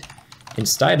distinct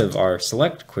inside of our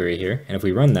select query here, and if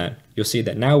we run that, you'll see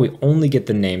that now we only get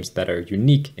the names that are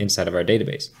unique inside of our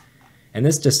database. And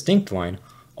this distinct line,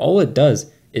 all it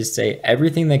does is say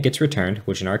everything that gets returned,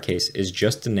 which in our case is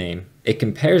just a name, it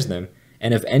compares them,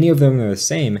 and if any of them are the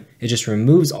same, it just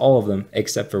removes all of them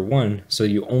except for one, so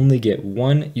you only get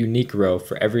one unique row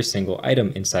for every single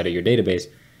item inside of your database,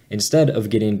 instead of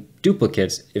getting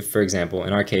duplicates. If, for example,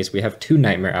 in our case, we have 2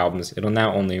 Nightmare albums, it'll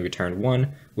now only return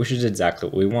 1, which is exactly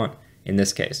what we want in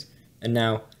this case. And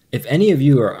now, if any of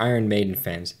you are Iron Maiden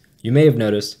fans, you may have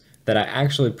noticed that I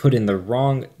actually put in the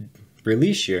wrong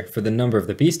release year for the Number of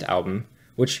the Beast album,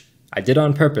 which I did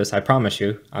on purpose, I promise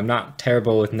you. I'm not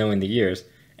terrible with knowing the years.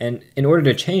 And in order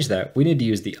to change that, we need to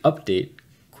use the update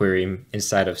query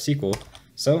inside of SQL.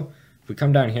 So if we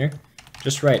come down here,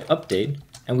 just write update,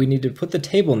 and we need to put the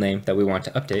table name that we want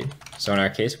to update. So in our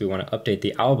case, we want to update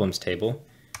the albums table,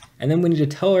 and then we need to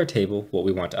tell our table what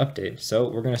we want to update. So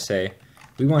we're going to say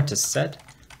we want to set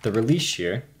the release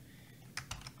year,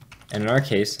 and in our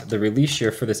case, the release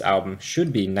year for this album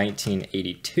should be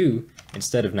 1982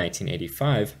 instead of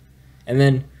 1985. And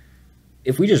then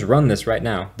if we just run this right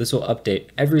now, this will update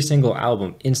every single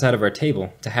album inside of our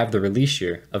table to have the release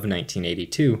year of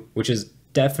 1982, which is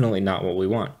definitely not what we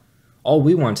want. All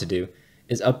we want to do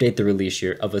is update the release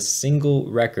year of a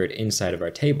single record inside of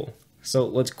our table. So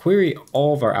let's query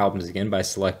all of our albums again by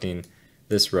selecting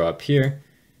this row up here,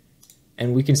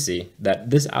 and we can see that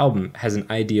this album has an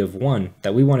ID of 1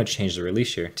 that we want to change the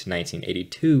release year to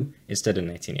 1982 instead of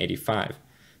 1985.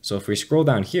 So if we scroll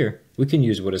down here, we can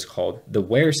use what is called the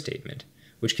where statement,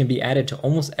 which can be added to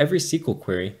almost every SQL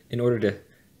query in order to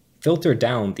filter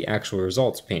down the actual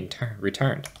results being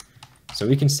returned. So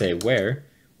we can say where,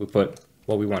 we put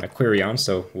what we want to query on,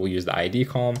 so we'll use the ID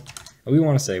column, and we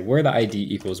want to say where the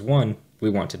ID equals 1,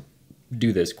 we want to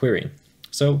do this query.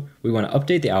 So we want to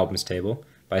update the albums table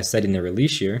by setting the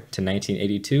release year to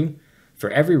 1982 for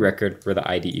every record where the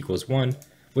ID equals 1,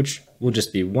 which will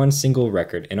just be one single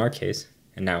record in our case.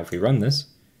 And now if we run this,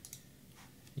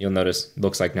 you'll notice it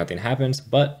looks like nothing happens,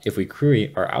 but if we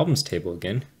query our albums table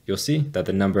again, you'll see that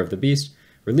the number of the beast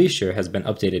release year has been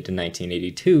updated to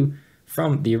 1982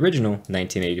 from the original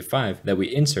 1985 that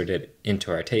we inserted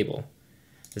into our table.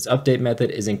 This update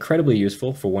method is incredibly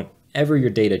useful for whenever your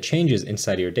data changes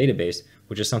inside of your database,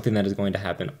 which is something that is going to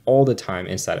happen all the time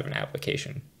inside of an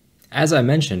application. As I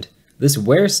mentioned, this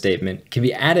where statement can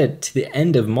be added to the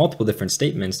end of multiple different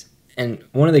statements, and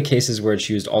one of the cases where it's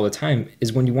used all the time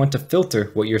is when you want to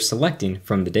filter what you're selecting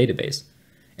from the database.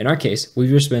 In our case, we've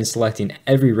just been selecting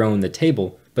every row in the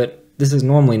table, but this is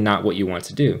normally not what you want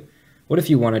to do. What if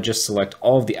you want to just select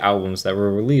all of the albums that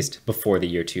were released before the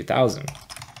year 2000?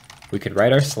 We could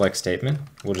write our select statement.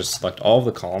 We'll just select all of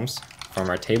the columns from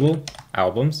our table,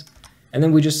 albums, and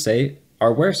then we just say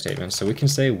our where statement. So we can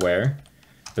say where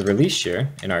the release year,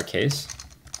 in our case,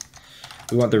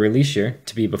 we want the release year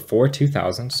to be before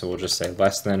 2000, so we'll just say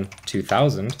less than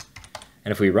 2000.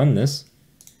 And if we run this,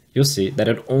 you'll see that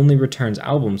it only returns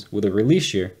albums with a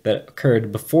release year that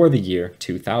occurred before the year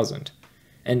 2000.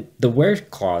 And the where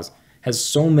clause has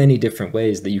so many different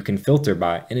ways that you can filter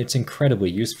by, and it's incredibly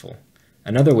useful.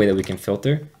 Another way that we can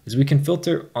filter is we can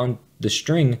filter on the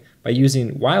string by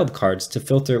using wildcards to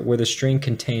filter where the string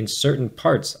contains certain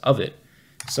parts of it.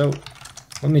 So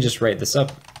let me just write this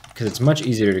up because it's much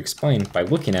easier to explain by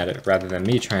looking at it rather than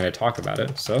me trying to talk about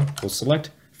it. So we'll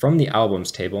select from the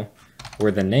albums table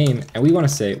where the name, and we want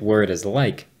to say where it is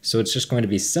like, so it's just going to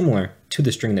be similar to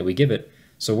the string that we give it.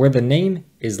 So where the name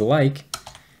is like,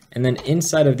 and then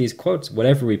inside of these quotes,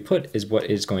 whatever we put is what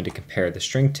is going to compare the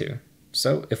string to.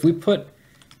 So if we put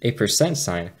a percent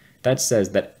sign, that says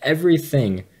that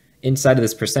everything inside of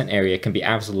this percent area can be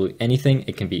absolutely anything.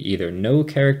 It can be either no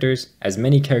characters, as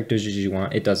many characters as you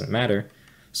want, it doesn't matter.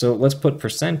 So let's put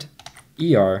percent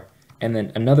ER and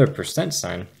then another percent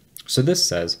sign. So this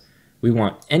says we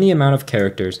want any amount of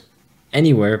characters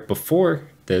anywhere before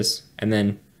this, and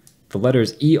then the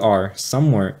letters ER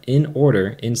somewhere in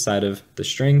order inside of the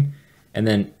string, and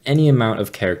then any amount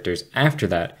of characters after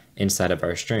that inside of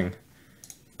our string.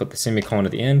 Put the semicolon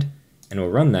at the end, and we'll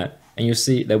run that, and you'll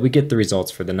see that we get the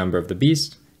results for the number of the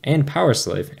beast and power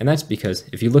slave, and that's because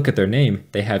if you look at their name,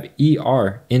 they have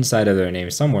ER inside of their name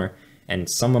somewhere, and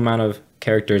some amount of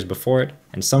characters before it,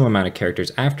 and some amount of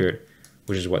characters after it,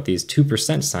 which is what these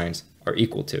 2% signs are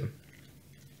equal to.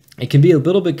 It can be a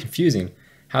little bit confusing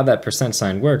how that percent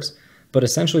sign works, but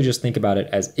essentially just think about it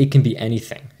as it can be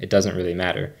anything. It doesn't really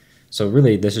matter. So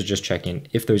really, this is just checking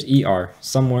if there's ER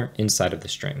somewhere inside of the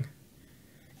string.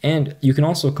 And you can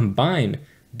also combine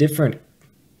different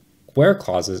where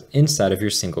clauses inside of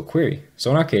your single query. So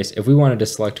in our case, if we wanted to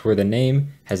select where the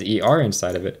name has ER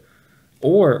inside of it,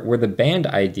 or where the band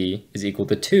ID is equal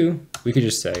to 2, we could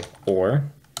just say,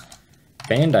 or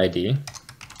band ID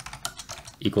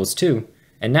equals 2.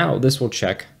 And now this will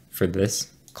check for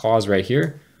this clause right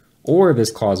here, or this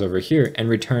clause over here, and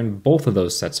return both of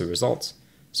those sets of results.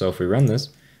 So if we run this,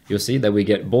 you'll see that we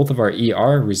get both of our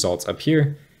ER results up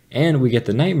here, and we get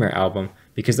the Nightmare album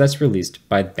because that's released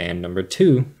by band number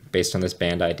 2 based on this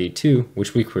band ID 2,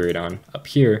 which we queried on up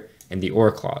here in the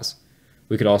or clause.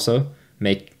 We could also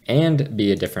make and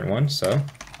be a different one. So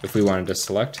if we wanted to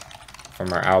select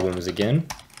from our albums again,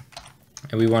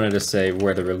 and we wanted to say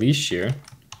where the release year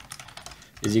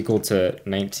is equal to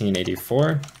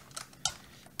 1984,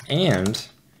 and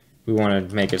we want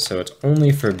to make it so it's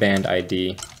only for band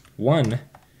ID 1,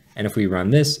 and if we run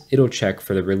this, it'll check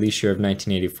for the release year of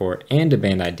 1984 and a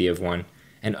band ID of 1,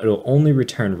 and it'll only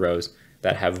return rows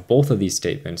that have both of these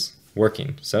statements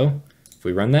working. So if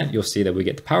we run that, you'll see that we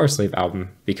get the Power Slave album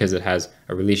because it has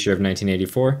a release year of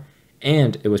 1984,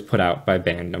 and it was put out by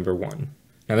band number 1.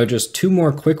 Now there are just two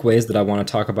more quick ways that I want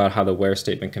to talk about how the where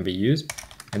statement can be used,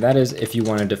 and that is if you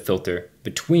wanted to filter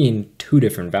between two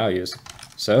different values.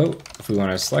 So if we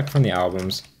want to select from the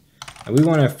albums, and we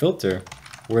want to filter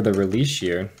where the release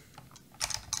year,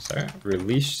 and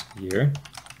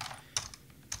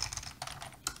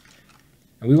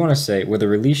we want to say where the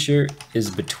release year is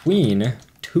between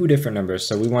two different numbers.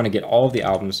 So we want to get all of the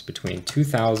albums between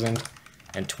 2000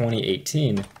 and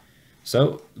 2018.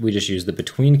 So we just use the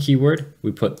between keyword.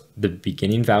 We put the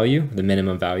beginning value, the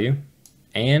minimum value,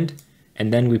 and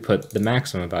then we put the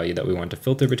maximum value that we want to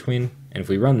filter between. And if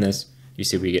we run this, you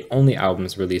see we get only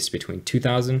albums released between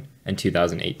 2000 and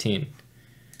 2018.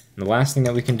 And the last thing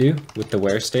that we can do with the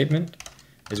where statement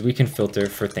is we can filter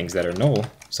for things that are null.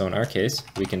 So in our case,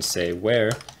 we can say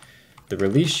where the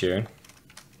release year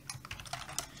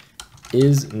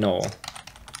is null.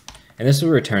 And this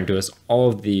will return to us all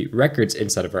of the records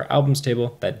inside of our albums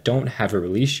table that don't have a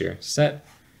release year set.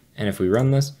 And if we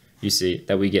run this, you see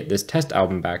that we get this test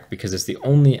album back because it's the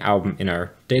only album in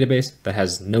our database that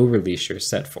has no release year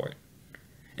set for it.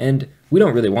 And we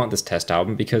don't really want this test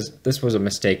album because this was a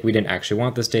mistake. We didn't actually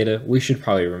want this data. We should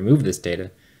probably remove this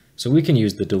data. So we can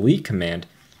use the delete command,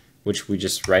 which we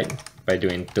just write by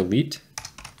doing delete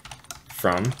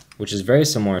from, which is very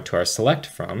similar to our select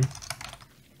from.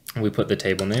 We put the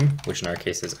table name, which in our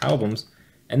case is albums.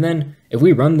 And then if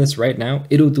we run this right now,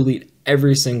 it'll delete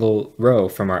every single row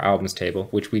from our albums table,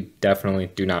 which we definitely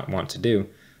do not want to do.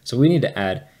 So we need to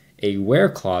add a where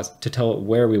clause to tell it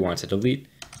where we want to delete.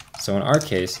 So in our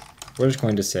case, we're just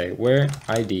going to say where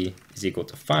ID is equal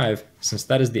to 5, since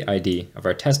that is the ID of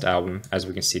our test album, as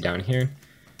we can see down here.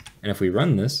 And if we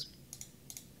run this,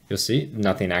 you'll see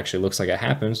nothing actually looks like it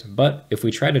happens. But if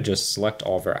we try to just select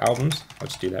all of our albums,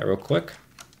 let's do that real quick.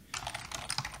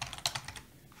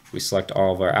 We select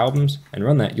all of our albums and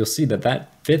run that, you'll see that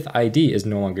that fifth ID is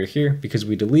no longer here because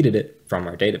we deleted it from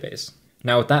our database.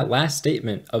 Now with that last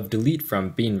statement of delete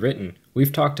from being written,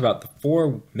 we've talked about the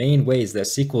 4 main ways that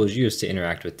SQL is used to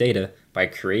interact with data by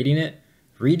creating it,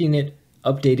 reading it,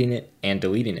 updating it, and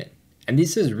deleting it. And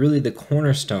this is really the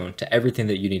cornerstone to everything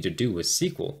that you need to do with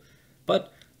SQL.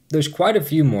 But there's quite a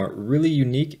few more really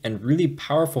unique and really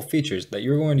powerful features that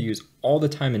you're going to use all the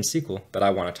time in SQL that I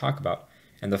want to talk about.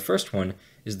 And the first one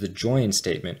is the join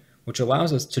statement, which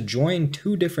allows us to join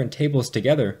 2 different tables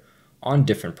together on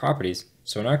different properties.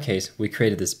 So in our case, we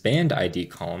created this band ID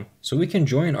column, so we can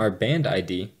join our band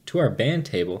ID to our band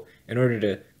table in order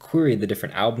to query the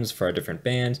different albums for our different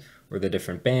bands, or the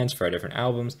different bands for our different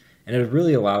albums, and it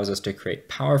really allows us to create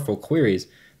powerful queries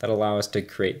that allow us to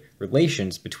create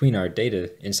relations between our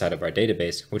data inside of our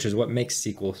database, which is what makes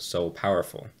SQL so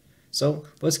powerful. So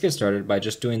let's get started by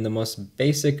just doing the most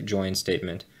basic join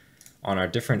statement on our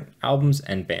different albums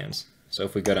and bands. So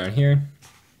if we go down here,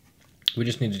 we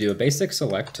just need to do a basic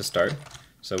select to start.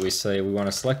 So we say we want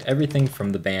to select everything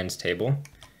from the bands table,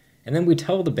 and then we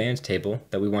tell the bands table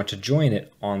that we want to join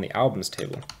it on the albums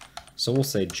table. So we'll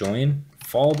say join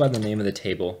followed by the name of the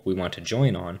table we want to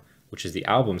join on, which is the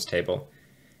albums table.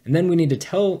 And then we need to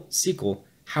tell SQL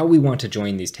how we want to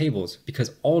join these tables,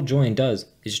 because all join does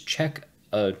is check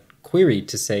a query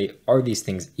to say, are these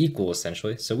things equal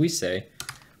essentially? So we say,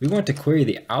 we want to query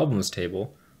the albums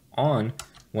table on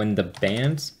when the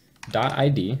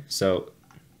bands.id, so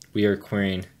we are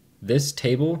querying this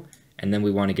table, and then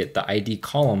we want to get the ID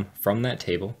column from that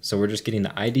table. So we're just getting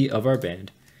the ID of our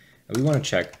band, and we want to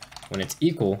check when it's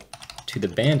equal to the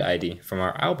band ID from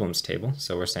our albums table.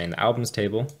 So we're saying the albums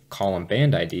table, column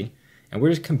band ID, and we're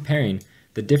just comparing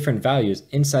the different values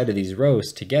inside of these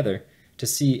rows together to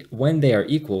see when they are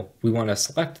equal. We want to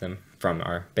select them from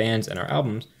our bands and our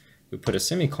albums. We put a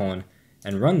semicolon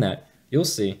and run that. You'll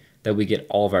see that we get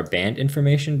all of our band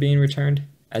information being returned,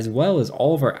 as well as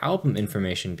all of our album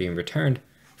information being returned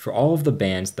for all of the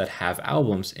bands that have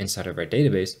albums inside of our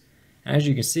database. And as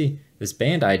you can see, this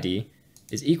band ID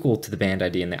is equal to the band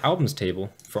ID in the albums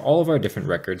table for all of our different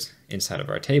records inside of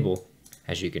our table,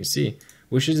 as you can see,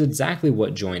 which is exactly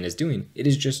what join is doing. It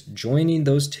is just joining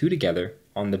those 2 together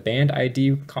on the band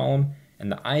ID column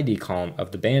and the ID column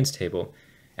of the bands table,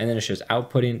 and then it's just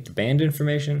outputting the band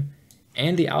information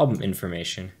and the album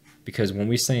information, because when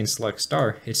we say in select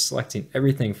star, it's selecting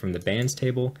everything from the bands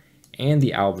table and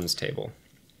the albums table.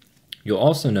 You'll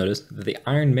also notice that the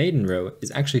Iron Maiden row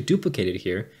is actually duplicated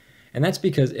here, and that's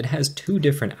because it has 2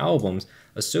 different albums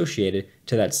associated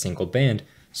to that single band,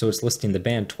 so it's listing the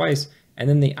band twice and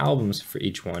then the albums for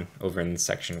each one over in the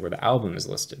section where the album is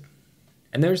listed.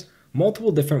 And there's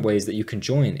multiple different ways that you can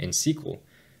join in SQL.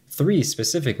 3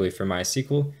 specifically for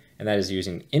MySQL, and that is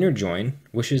using inner join,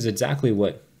 which is exactly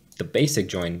what the basic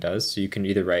join does. So you can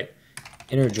either write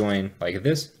inner join like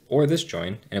this or this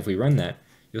join, and if we run that,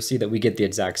 you'll see that we get the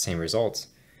exact same results.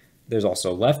 There's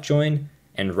also left join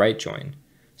and right join.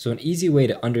 So an easy way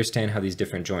to understand how these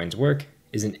different joins work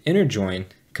is an inner join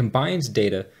combines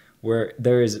data where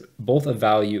there is both a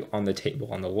value on the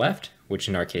table on the left, which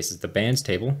in our case is the bands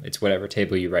table. It's whatever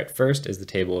table you write first as the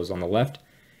table is on the left,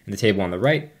 and the table on the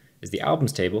right is the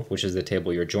albums table, which is the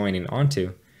table you're joining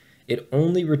onto. It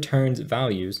only returns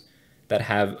values that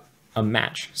have a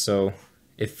match. So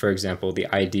if, for example, the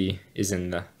ID is in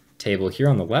the table here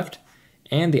on the left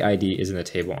and the ID is in the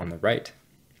table on the right.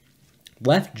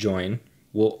 Left join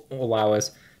will allow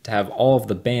us to have all of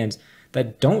the bands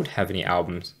that don't have any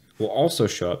albums will also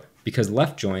show up, because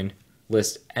left join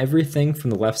lists everything from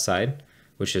the left side,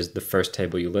 which is the first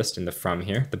table you list in the from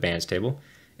here, the bands table.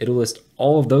 It'll list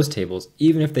all of those tables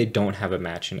even if they don't have a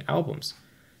match in albums.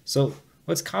 So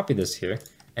let's copy this here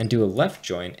and do a left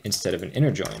join instead of an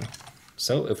inner join.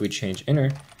 So if we change inner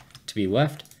to be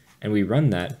left and we run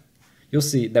that, you'll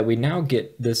see that we now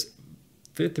get this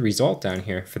 5th result down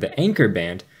here for the anchor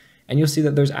band, And you'll see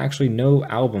that there's actually no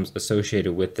albums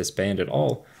associated with this band at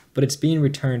all, but it's being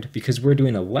returned because we're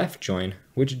doing a left join,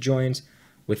 which joins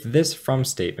with this from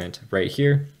statement right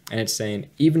here. And it's saying,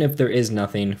 even if there is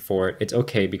nothing for it, it's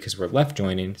okay because we're left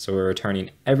joining. So we're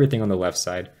returning everything on the left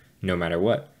side, no matter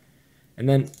what. And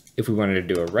then if we wanted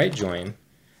to do a right join,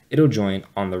 it'll join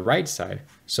on the right side.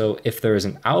 So if there is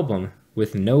an album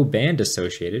with no band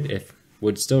associated, it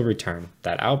would still return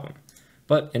that album.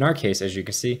 But in our case, as you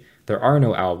can see, there are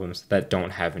no albums that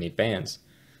don't have any bands.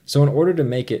 So in order to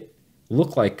make it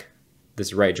look like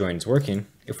this right join is working,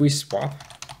 if we swap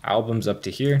albums up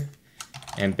to here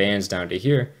and bands down to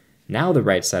here, now the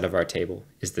right side of our table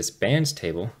is this bands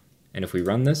table. And if we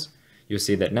run this, you'll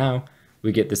see that now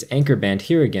we get this anchor band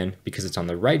here again because it's on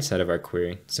the right side of our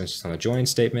query since it's on the join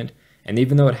statement. And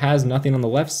even though it has nothing on the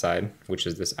left side, which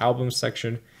is this album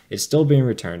section, it's still being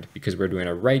returned because we're doing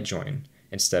a right join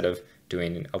instead of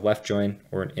doing a left join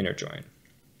or an inner join.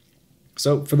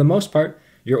 So for the most part,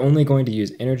 you're only going to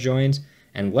use inner joins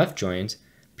and left joins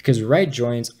because right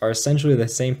joins are essentially the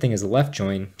same thing as a left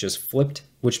join, just flipped,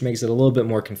 which makes it a little bit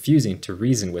more confusing to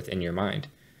reason with in your mind.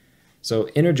 So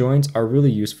inner joins are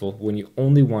really useful when you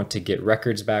only want to get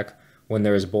records back when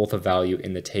there is both a value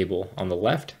in the table on the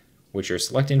left, which you're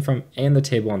selecting from, and the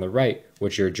table on the right,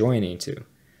 which you're joining to.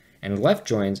 And left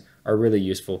joins are really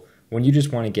useful when you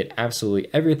just want to get absolutely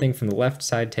everything from the left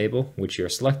side table, which you're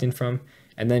selecting from,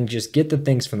 and then just get the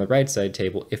things from the right side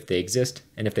table if they exist,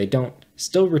 and if they don't,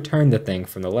 still return the thing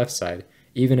from the left side,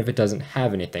 even if it doesn't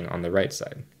have anything on the right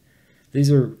side. These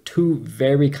are two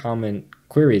very common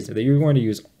queries that you're going to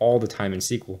use all the time in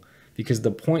SQL, because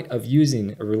the point of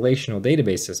using a relational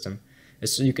database system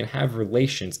is so you can have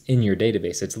relations in your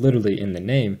database. It's literally in the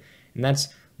name, and that's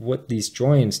what these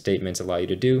join statements allow you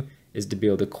to do, is to be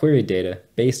able to query data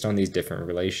based on these different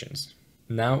relations.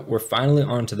 Now we're finally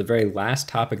on to the very last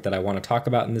topic that I want to talk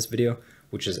about in this video,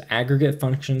 which is aggregate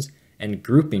functions and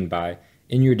grouping by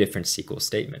in your different SQL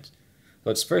statements.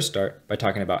 Let's first start by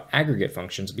talking about aggregate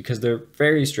functions because they're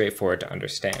very straightforward to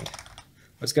understand.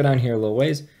 Let's go down here a little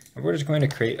ways and we're just going to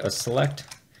create a select,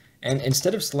 and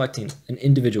instead of selecting an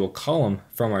individual column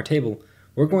from our table,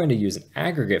 we're going to use an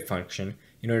aggregate function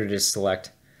in order to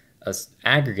select an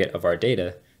aggregate of our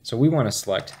data. So we want to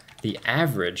select the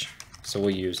average, so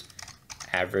we'll use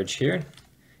average here,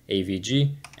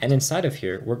 AVG, and inside of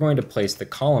here we're going to place the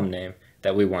column name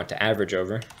that we want to average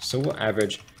over. So we'll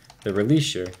average the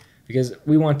release year because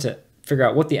we want to figure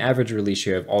out what the average release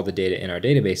year of all the data in our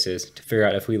database is to figure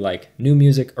out if we like new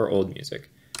music or old music.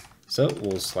 So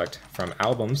we'll select from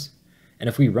albums, and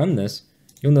if we run this,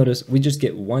 you'll notice we just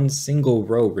get one single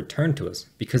row returned to us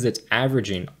because it's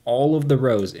averaging all of the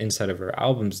rows inside of our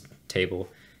albums table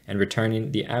and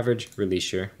returning the average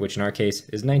release year, which in our case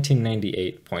is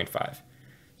 1998.5.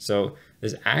 So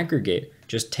this aggregate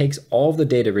just takes all of the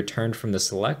data returned from the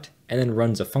select and then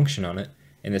runs a function on it.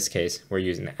 In this case, we're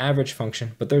using the average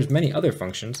function, but there's many other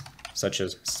functions, such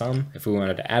as sum. If we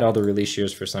wanted to add all the release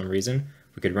years for some reason,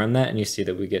 we could run that and you see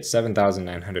that we get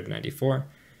 7,994.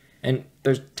 And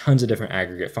there's tons of different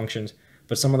aggregate functions,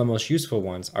 but some of the most useful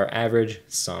ones are average,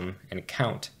 sum, and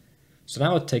count. So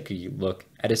now let's take a look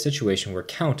at a situation where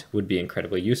count would be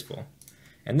incredibly useful.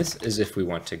 And this is if we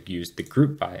want to use the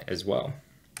group by as well.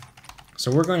 So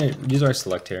we're going to use our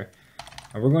select here,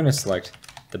 and we're going to select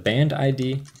the band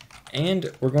ID,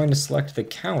 and we're going to select the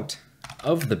count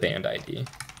of the band ID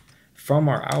from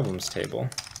our albums table.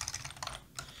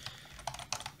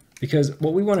 Because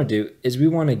what we want to do is we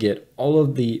want to get all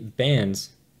of the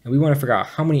bands, and we want to figure out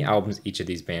how many albums each of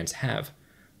these bands have.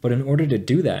 But in order to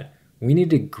do that, we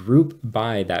need to group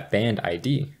by that band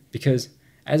ID, because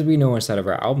as we know inside of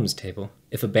our albums table,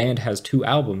 if a band has 2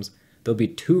 albums, there'll be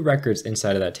 2 records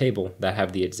inside of that table that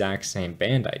have the exact same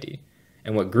band ID.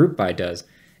 And what group by does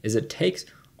is it takes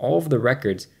all of the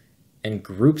records and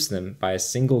groups them by a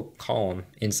single column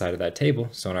inside of that table.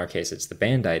 So in our case, it's the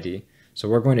band ID. So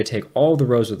we're going to take all the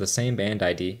rows with the same band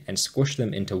ID and squish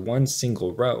them into one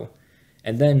single row.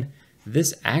 And then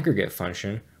this aggregate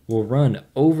function will run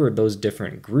over those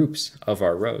different groups of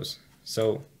our rows.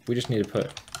 So we just need to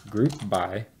put group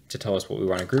by to tell us what we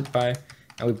want to group by,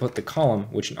 and we put the column,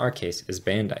 which in our case is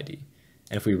band ID.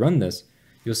 And if we run this,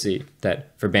 you'll see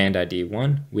that for band ID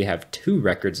 1, we have 2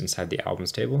 records inside the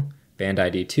albums table. Band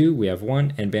ID 2, we have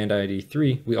 1, and band ID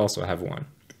 3, we also have 1.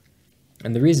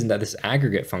 And the reason that this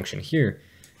aggregate function here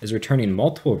is returning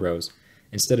multiple rows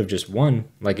instead of just one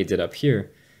like it did up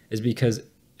here is because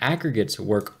aggregates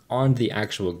work on the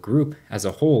actual group as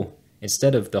a whole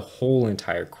instead of the whole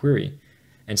entire query.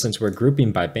 And since we're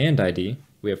grouping by band ID,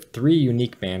 we have 3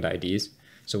 unique band IDs,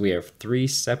 so we have 3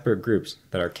 separate groups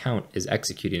that our count is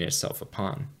executing itself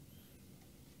upon.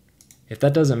 If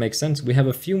that doesn't make sense, we have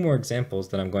a few more examples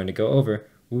that I'm going to go over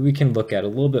where we can look at a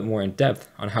little bit more in depth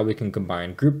on how we can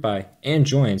combine group by and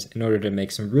joins in order to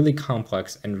make some really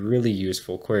complex and really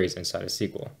useful queries inside of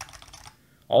SQL.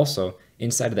 Also,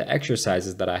 inside of the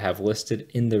exercises that I have listed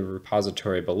in the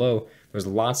repository below, there's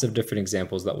lots of different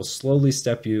examples that will slowly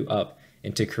step you up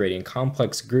into creating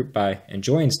complex group by and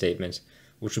join statements,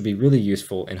 which will be really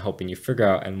useful in helping you figure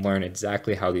out and learn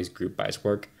exactly how these group bys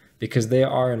work, because they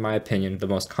are, in my opinion, the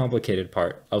most complicated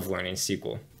part of learning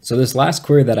SQL. So this last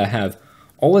query that I have,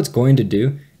 all it's going to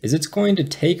do is it's going to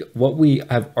take what we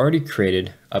have already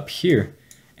created up here,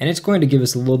 and it's going to give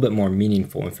us a little bit more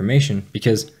meaningful information,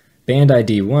 because band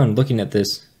ID 1, looking at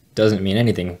this, doesn't mean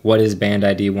anything. What is band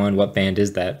ID 1? What band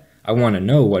is that? I want to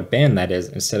know what band that is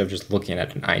instead of just looking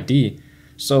at an ID.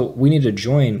 So we need to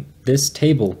join this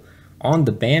table on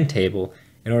the band table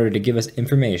in order to give us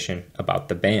information about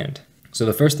the band. So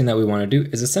the first thing that we want to do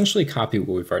is essentially copy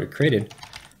what we've already created,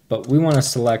 but we want to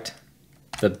select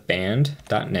the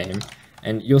band.name,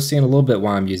 and you'll see in a little bit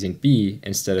why I'm using B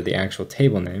instead of the actual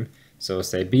table name. So we'll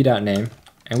say b.name,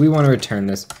 and we want to return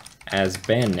this as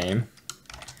band name.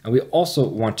 And we also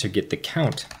want to get the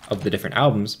count of the different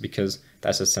albums, because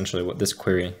that's essentially what this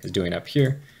query is doing up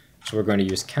here. So we're going to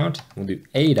use count, we'll do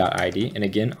a.id, and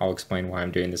again, I'll explain why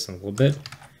I'm doing this in a little bit.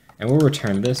 And we'll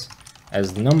return this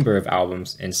as the number of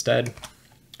albums instead.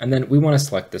 And then we want to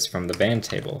select this from the band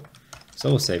table. So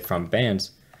we'll say from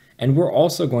bands. And we're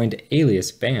also going to alias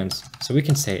bands, so we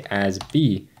can say as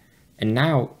B. And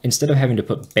now, instead of having to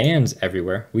put bands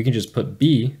everywhere, we can just put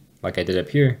B, like I did up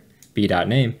here,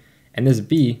 b.name, and this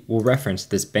B will reference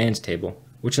this bands table,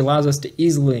 which allows us to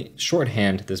easily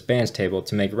shorthand this bands table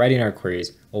to make writing our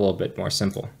queries a little bit more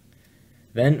simple.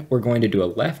 Then we're going to do a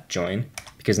left join,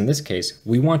 because in this case,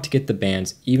 we want to get the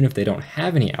bands even if they don't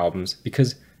have any albums,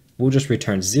 because we'll just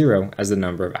return 0 as the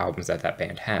number of albums that that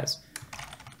band has.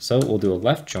 So we'll do a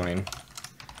left join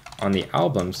on the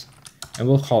albums, and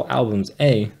we'll call albums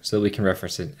A so that we can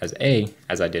reference it as A,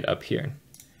 as I did up here.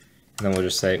 And then we'll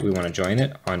just say we want to join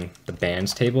it on the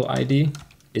bands table ID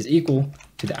is equal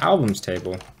to the albums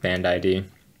table band ID.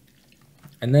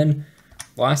 And then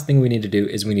the last thing we need to do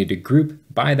is we need to group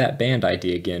by that band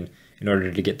ID again in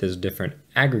order to get those different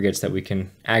aggregates that we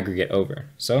can aggregate over.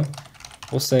 So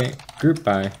we'll say group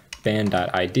by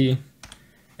band.id,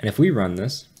 and if we run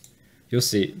this, you'll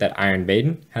see that Iron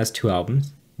Maiden has 2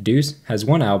 albums, Deuce has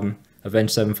 1 album,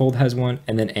 Avenged Sevenfold has 1,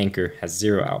 and then Anchor has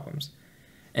 0 albums.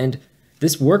 And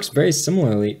this works very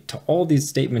similarly to all these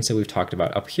statements that we've talked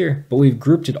about up here, but we've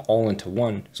grouped it all into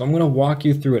one. So I'm going to walk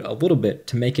you through it a little bit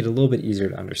to make it a little bit easier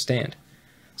to understand.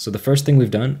 So the first thing we've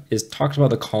done is talked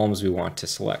about the columns we want to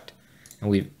select, and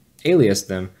we've aliased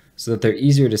them so that they're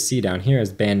easier to see down here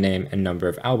as band name and number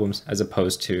of albums, as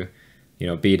opposed to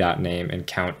b.name and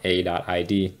count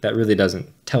a.id. That really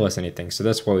doesn't tell us anything, so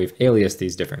that's why we've aliased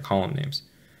these different column names.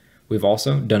 We've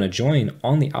also done a join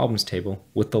on the albums table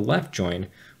with the left join,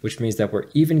 which means that we're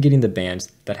even getting the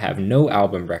bands that have no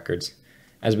album records,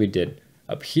 as we did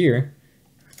up here.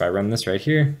 If I run this right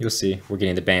here, you'll see we're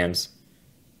getting the bands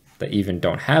that even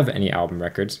don't have any album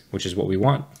records, which is what we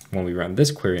want when we run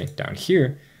this query down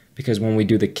here, because when we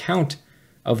do the count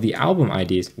of the album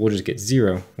IDs, we'll just get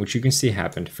 0, which you can see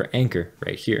happened for Anchor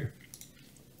right here.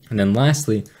 And then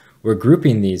lastly, we're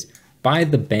grouping these by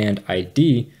the band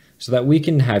ID so that we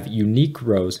can have unique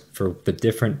rows for the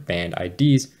different band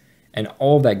IDs, and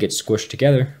all of that gets squished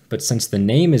together. But since the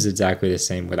name is exactly the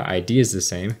same, where the ID is the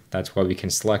same, that's why we can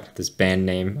select this band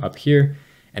name up here,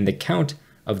 and the count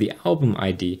of the album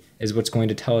ID is what's going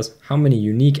to tell us how many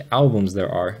unique albums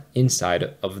there are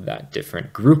inside of that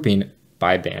different grouping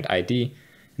by band ID.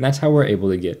 And that's how we're able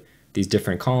to get these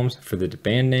different columns for the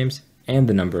band names and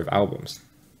the number of albums.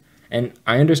 And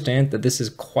I understand that this is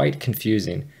quite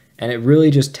confusing, and it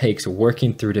really just takes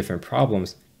working through different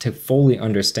problems to fully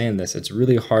understand this. It's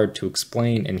really hard to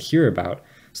explain and hear about,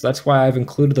 so that's why I've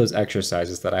included those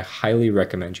exercises that I highly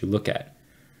recommend you look at.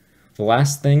 The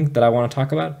last thing that I want to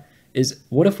talk about is,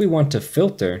 what if we want to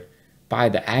filter by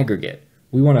the aggregate?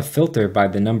 We want to filter by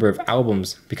the number of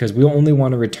albums because we only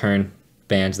want to return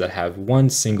bands that have one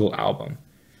single album.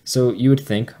 So you would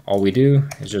think all we do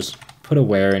is just put a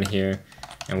where in here,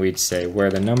 and we'd say where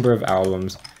the number of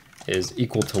albums is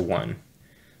equal to 1.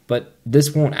 But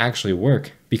this won't actually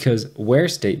work because where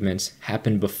statements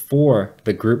happen before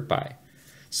the group by.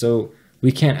 So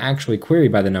we can't actually query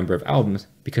by the number of albums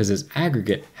because this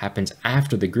aggregate happens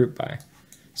after the group by.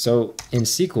 So in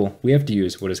SQL, we have to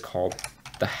use what is called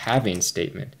the having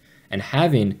statement. And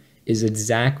having is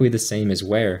exactly the same as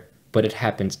where, but it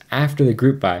happens after the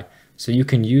group by, so you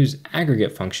can use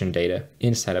aggregate function data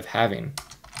inside of having.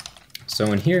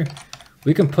 So in here,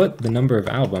 we can put the number of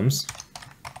albums,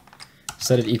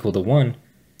 set it equal to 1,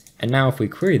 and now if we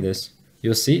query this,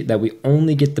 you'll see that we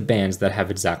only get the bands that have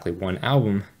exactly one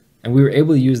album, and we were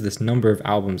able to use this number of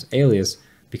albums alias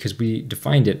because we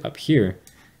defined it up here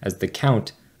as the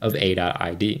count of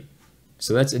a.id.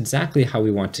 So that's exactly how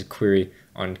we want to query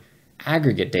on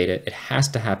aggregate data. It has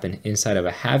to happen inside of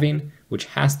a having, which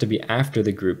has to be after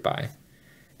the group by.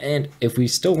 And if we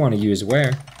still want to use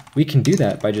where, we can do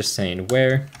that by just saying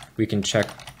where. We can check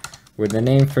where the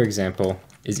name, for example,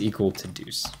 is equal to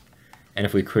Deuce. And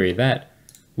if we query that,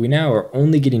 we now are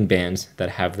only getting bands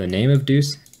that have the name of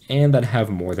Deuce and that have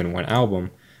more than one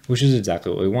album, which is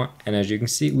exactly what we want. And as you can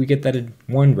see, we get that in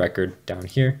one record down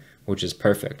here, which is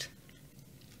perfect.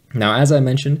 Now, as I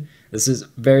mentioned, this is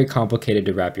very complicated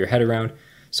to wrap your head around.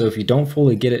 So if you don't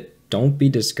fully get it, don't be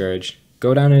discouraged.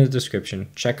 Go down in the description,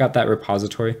 check out that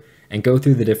repository, and go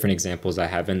through the different examples I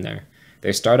have in there.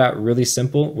 They start out really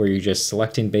simple, where you're just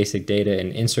selecting basic data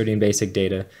and inserting basic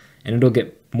data, and it'll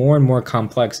get more and more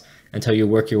complex until you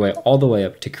work your way all the way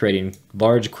up to creating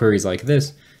large queries like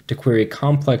this to query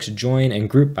complex join and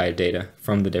group by data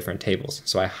from the different tables.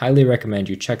 So I highly recommend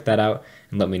you check that out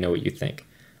and let me know what you think.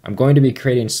 I'm going to be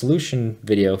creating a solution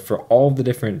video for all of the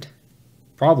different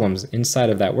problems inside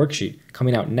of that worksheet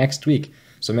coming out next week,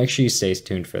 so make sure you stay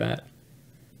tuned for that.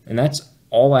 And that's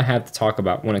all I have to talk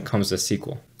about when it comes to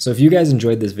SQL. So if you guys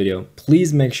enjoyed this video,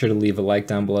 please make sure to leave a like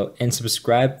down below and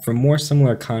subscribe for more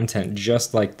similar content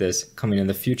just like this coming in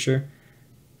the future.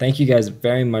 Thank you guys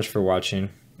very much for watching,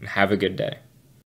 and have a good day.